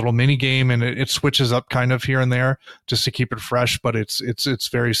like this little mini game, and it switches up kind of here and there just to keep it fresh, but it's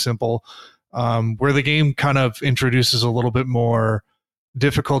very simple. Where the game kind of introduces a little bit more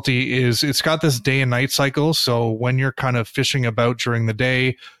difficulty is it's got this day and night cycle. So when you're kind of fishing about during the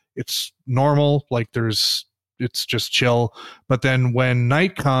day, it's normal, like it's just chill. But then when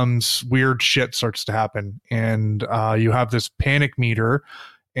night comes, weird shit starts to happen, and you have this panic meter,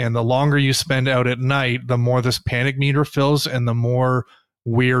 and the longer you spend out at night, the more this panic meter fills and the more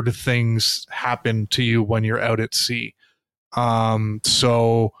weird things happen to you when you're out at sea.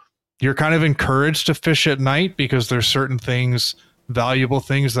 So you're kind of encouraged to fish at night because there's certain things, valuable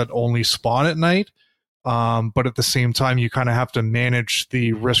things, that only spawn at night. But at the same time, you kind of have to manage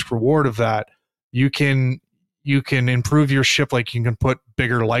the risk reward of that. You can improve your ship, like you can put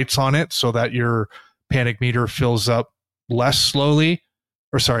bigger lights on it so that your panic meter fills up more slowly.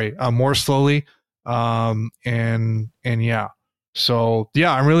 So I'm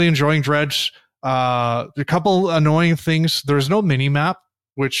really enjoying Dredge. A couple annoying things. There's no mini map,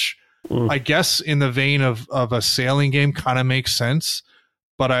 which I guess in the vein of a sailing game kind of makes sense.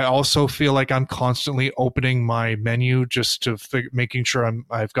 But I also feel like I'm constantly opening my menu just to making sure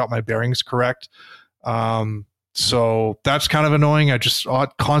I've got my bearings correct. So that's kind of annoying. I just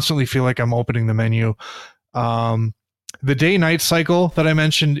constantly feel like I'm opening the menu. The day-night cycle that I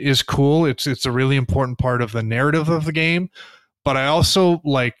mentioned is cool. It's a really important part of the narrative of the game. But I also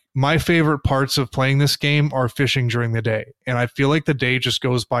like my favorite parts of playing this game are fishing during the day. And I feel like the day just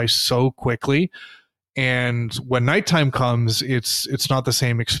goes by so quickly. And when nighttime comes, it's not the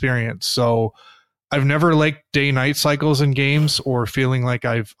same experience. So I've never liked day-night cycles in games or feeling like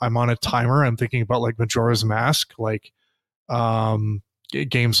I'm on a timer. I'm thinking about like Majora's Mask, like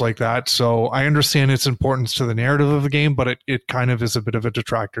games like that. So I understand its importance to the narrative of the game, but it kind of is a bit of a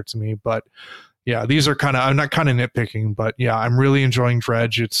detractor to me. But yeah, these are I'm not kind of nitpicking, but yeah, I'm really enjoying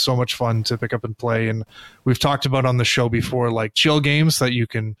Dredge. It's so much fun to pick up and play. And we've talked about on the show before, like chill games that you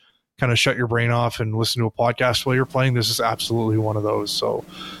can kind of shut your brain off and listen to a podcast while you're playing. This is absolutely one of those. So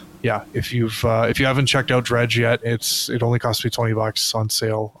yeah, if you haven't checked out Dredge yet, it only cost me $20 on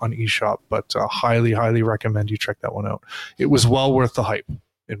sale on eShop, but highly recommend you check that one out. It was well worth the hype,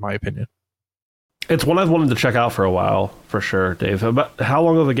 in my opinion. It's one I've wanted to check out for a while, for sure, Dave. But how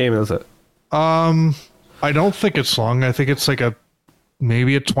long of a game is it? I don't think it's long. I think it's like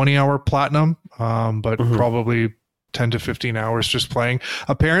maybe a 20-hour platinum, but probably 10 to 15 hours just playing.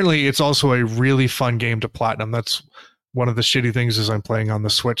 Apparently, it's also a really fun game to platinum. That's one of the shitty things is I'm playing on the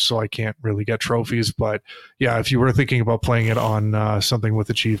Switch, so I can't really get trophies. But yeah, if you were thinking about playing it on something with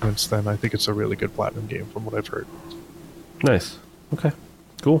achievements, then I think it's a really good platinum game from what I've heard. Nice. Okay,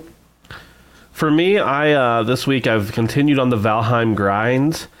 cool. For me, this week I've continued on the Valheim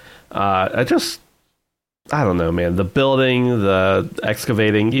grind. I don't know, man. The building, the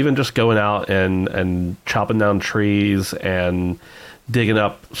excavating, even just going out and chopping down trees and digging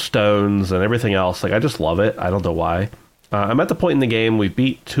up stones and everything else. Like, I just love it. I don't know why. I'm at the point in the game, we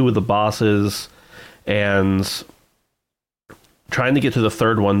beat 2 of the bosses and trying to get to the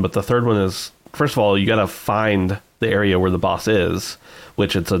third one, but the third one is, first of all, you got to find the area where the boss is,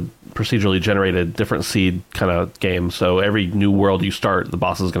 which it's a procedurally generated different seed kind of game. So every new world you start, the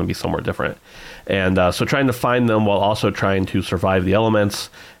boss is going to be somewhere different. And so trying to find them while also trying to survive the elements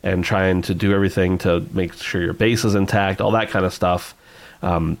and trying to do everything to make sure your base is intact, all that kind of stuff.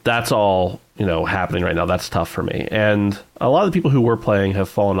 That's all, happening right now. That's tough for me. And a lot of the people who were playing have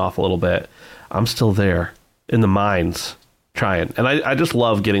fallen off a little bit. I'm still there in the mines trying. And I just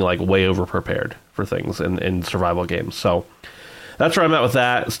love getting like way over prepared for things in survival games. So that's where I'm at with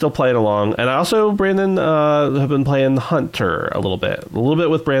that. Still playing along. And I also, Brandon, have been playing Hunter a little bit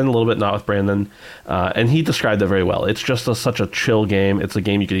with Brandon, a little bit not with Brandon. And he described it very well. It's just such a chill game. It's a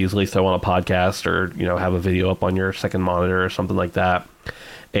game you could easily throw on a podcast or, have a video up on your second monitor or something like that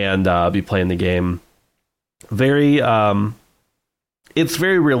and be playing the game. Very, it's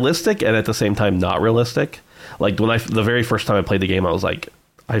very realistic and at the same time not realistic. Like the very first time I played the game, I was like,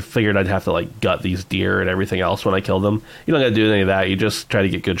 I figured I'd have to like gut these deer and everything else when I kill them. You don't got to do any of that. You just try to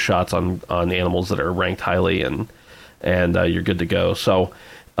get good shots on animals that are ranked highly, and you're good to go. So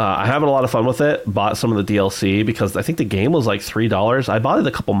I'm having a lot of fun with it. Bought some of the DLC because I think the game was like $3. I bought it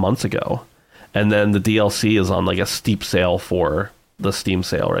a couple months ago, and then the DLC is on like a steep sale for the Steam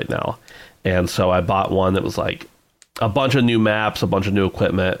sale right now. And so I bought one that was like a bunch of new maps, a bunch of new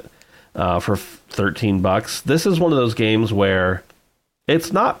equipment for $13. This is one of those games where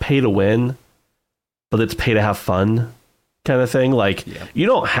it's not pay to win, but it's pay to have fun kind of thing. Like, You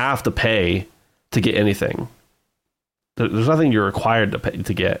don't have to pay to get anything. There's nothing you're required to pay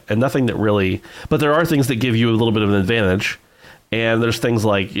to get, and nothing that really, but there are things that give you a little bit of an advantage. And there's things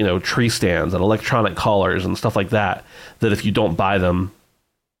like, tree stands and electronic collars and stuff like that if you don't buy them,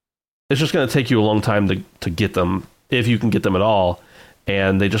 it's just going to take you a long time to get them, if you can get them at all.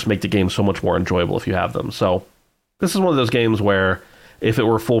 And they just make the game so much more enjoyable if you have them. So this is one of those games where if it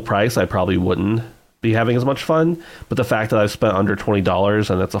were full price, I probably wouldn't be having as much fun. But the fact that I've spent under $20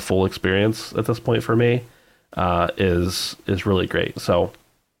 and it's a full experience at this point for me is really great. So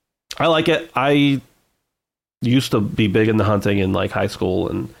I like it. I used to be big into hunting in like high school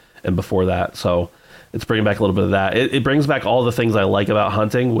and before that. So it's bringing back a little bit of that. It brings back all the things I like about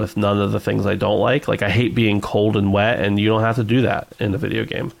hunting with none of the things I don't like. Like I hate being cold and wet, and you don't have to do that in a video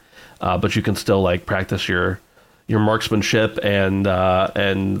game. But you can still like practice your marksmanship and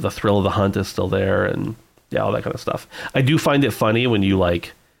the thrill of the hunt is still there, and all that kind of stuff. I do find it funny when you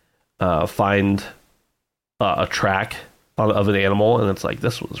like find a track of an animal and it's like,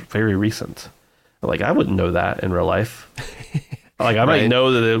 this was very recent. Like I wouldn't know that in real life. Like I might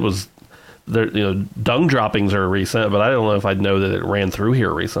know that it was there. Dung droppings are recent, but I don't know if I'd know that it ran through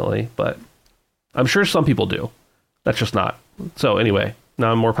here recently. But I'm sure some people do. That's just not. So anyway,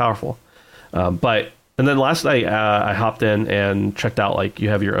 now I'm more powerful. And then last night, I hopped in and checked out, like, you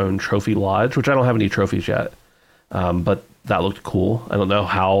have your own trophy lodge, which I don't have any trophies yet. But that looked cool. I don't know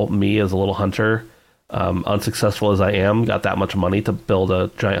how me as a little hunter unsuccessful as I am, got that much money to build a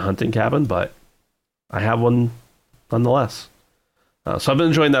giant hunting cabin, but I have one nonetheless. So I've been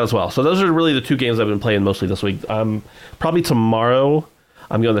enjoying that as well. So those are really the two games I've been playing mostly this week. Probably tomorrow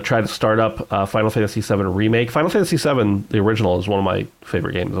I'm going to try to start up Final Fantasy VII Remake. Final Fantasy VII, the original, is one of my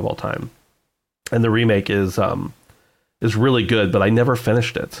favorite games of all time. And the remake is really good, but I never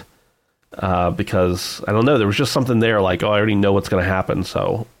finished it. Because, I don't know, there was just something there like, oh, I already know what's going to happen,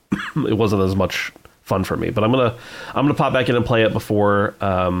 so it wasn't as much fun for me. But I'm gonna pop back in and play it before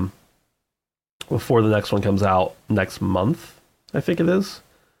the next one comes out next month. I think it is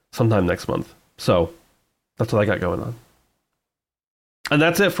sometime next month. So that's what I got going on, and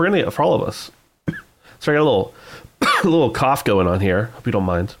that's it for all of us. So I got a little cough going on here. Hope you don't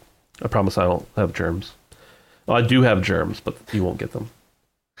mind. I promise I don't have germs. Well, I do have germs, but you won't get them.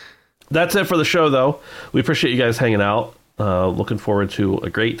 That's it for the show, though. We appreciate you guys hanging out. Looking forward to a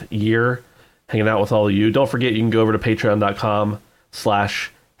great year hanging out with all of you. Don't forget, you can go over to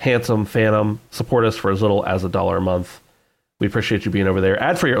patreon.com/handsomephantom. Support us for as little as $1 a month. We appreciate you being over there.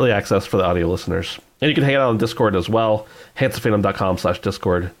 Ad-free early access for the audio listeners. And you can hang out on Discord as well.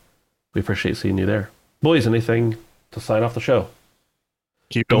 handsomephantom.com/Discord. We appreciate seeing you there. Boys, anything to sign off the show?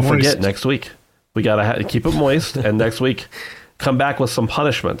 Don't forget, next week, we got to keep it moist. And next week, come back with some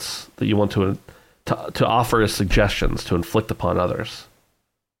punishments that you want to offer as suggestions to inflict upon others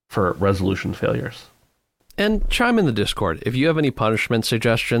for resolution failures. And chime in the Discord. If you have any punishment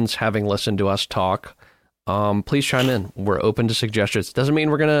suggestions, having listened to us talk, please chime in. We're open to suggestions. Doesn't mean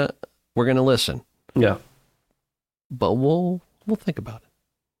we're gonna listen. Yeah. But we'll think about it.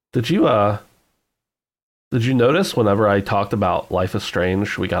 Did you notice whenever I talked about Life is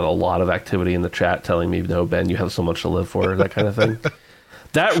Strange, we got a lot of activity in the chat telling me, no, Ben, you have so much to live for, that kind of thing?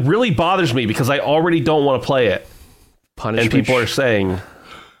 That really bothers me because I already don't want to play it. And people are saying,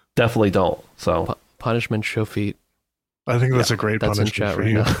 definitely don't. So punishment show feet. I think that's a great punishment for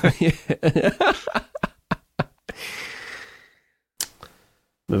you.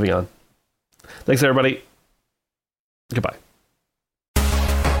 Moving on. Thanks, everybody. Goodbye.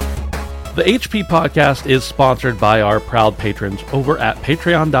 The HP Podcast is sponsored by our proud patrons over at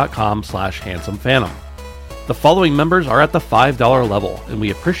patreon.com/handsomephantom. The following members are at the $5 level, and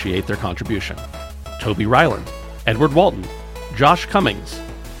we appreciate their contribution. Toby Ryland, Edward Walton, Josh Cummings,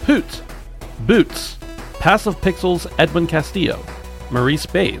 Poot, Boots, Passive Pixels Edwin Castillo, Maurice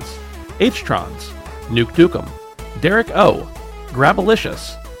Bays, H-Trons, Nuke Dukem, Derek O,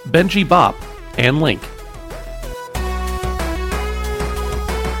 Grabalicious, Benji Bop, and Link.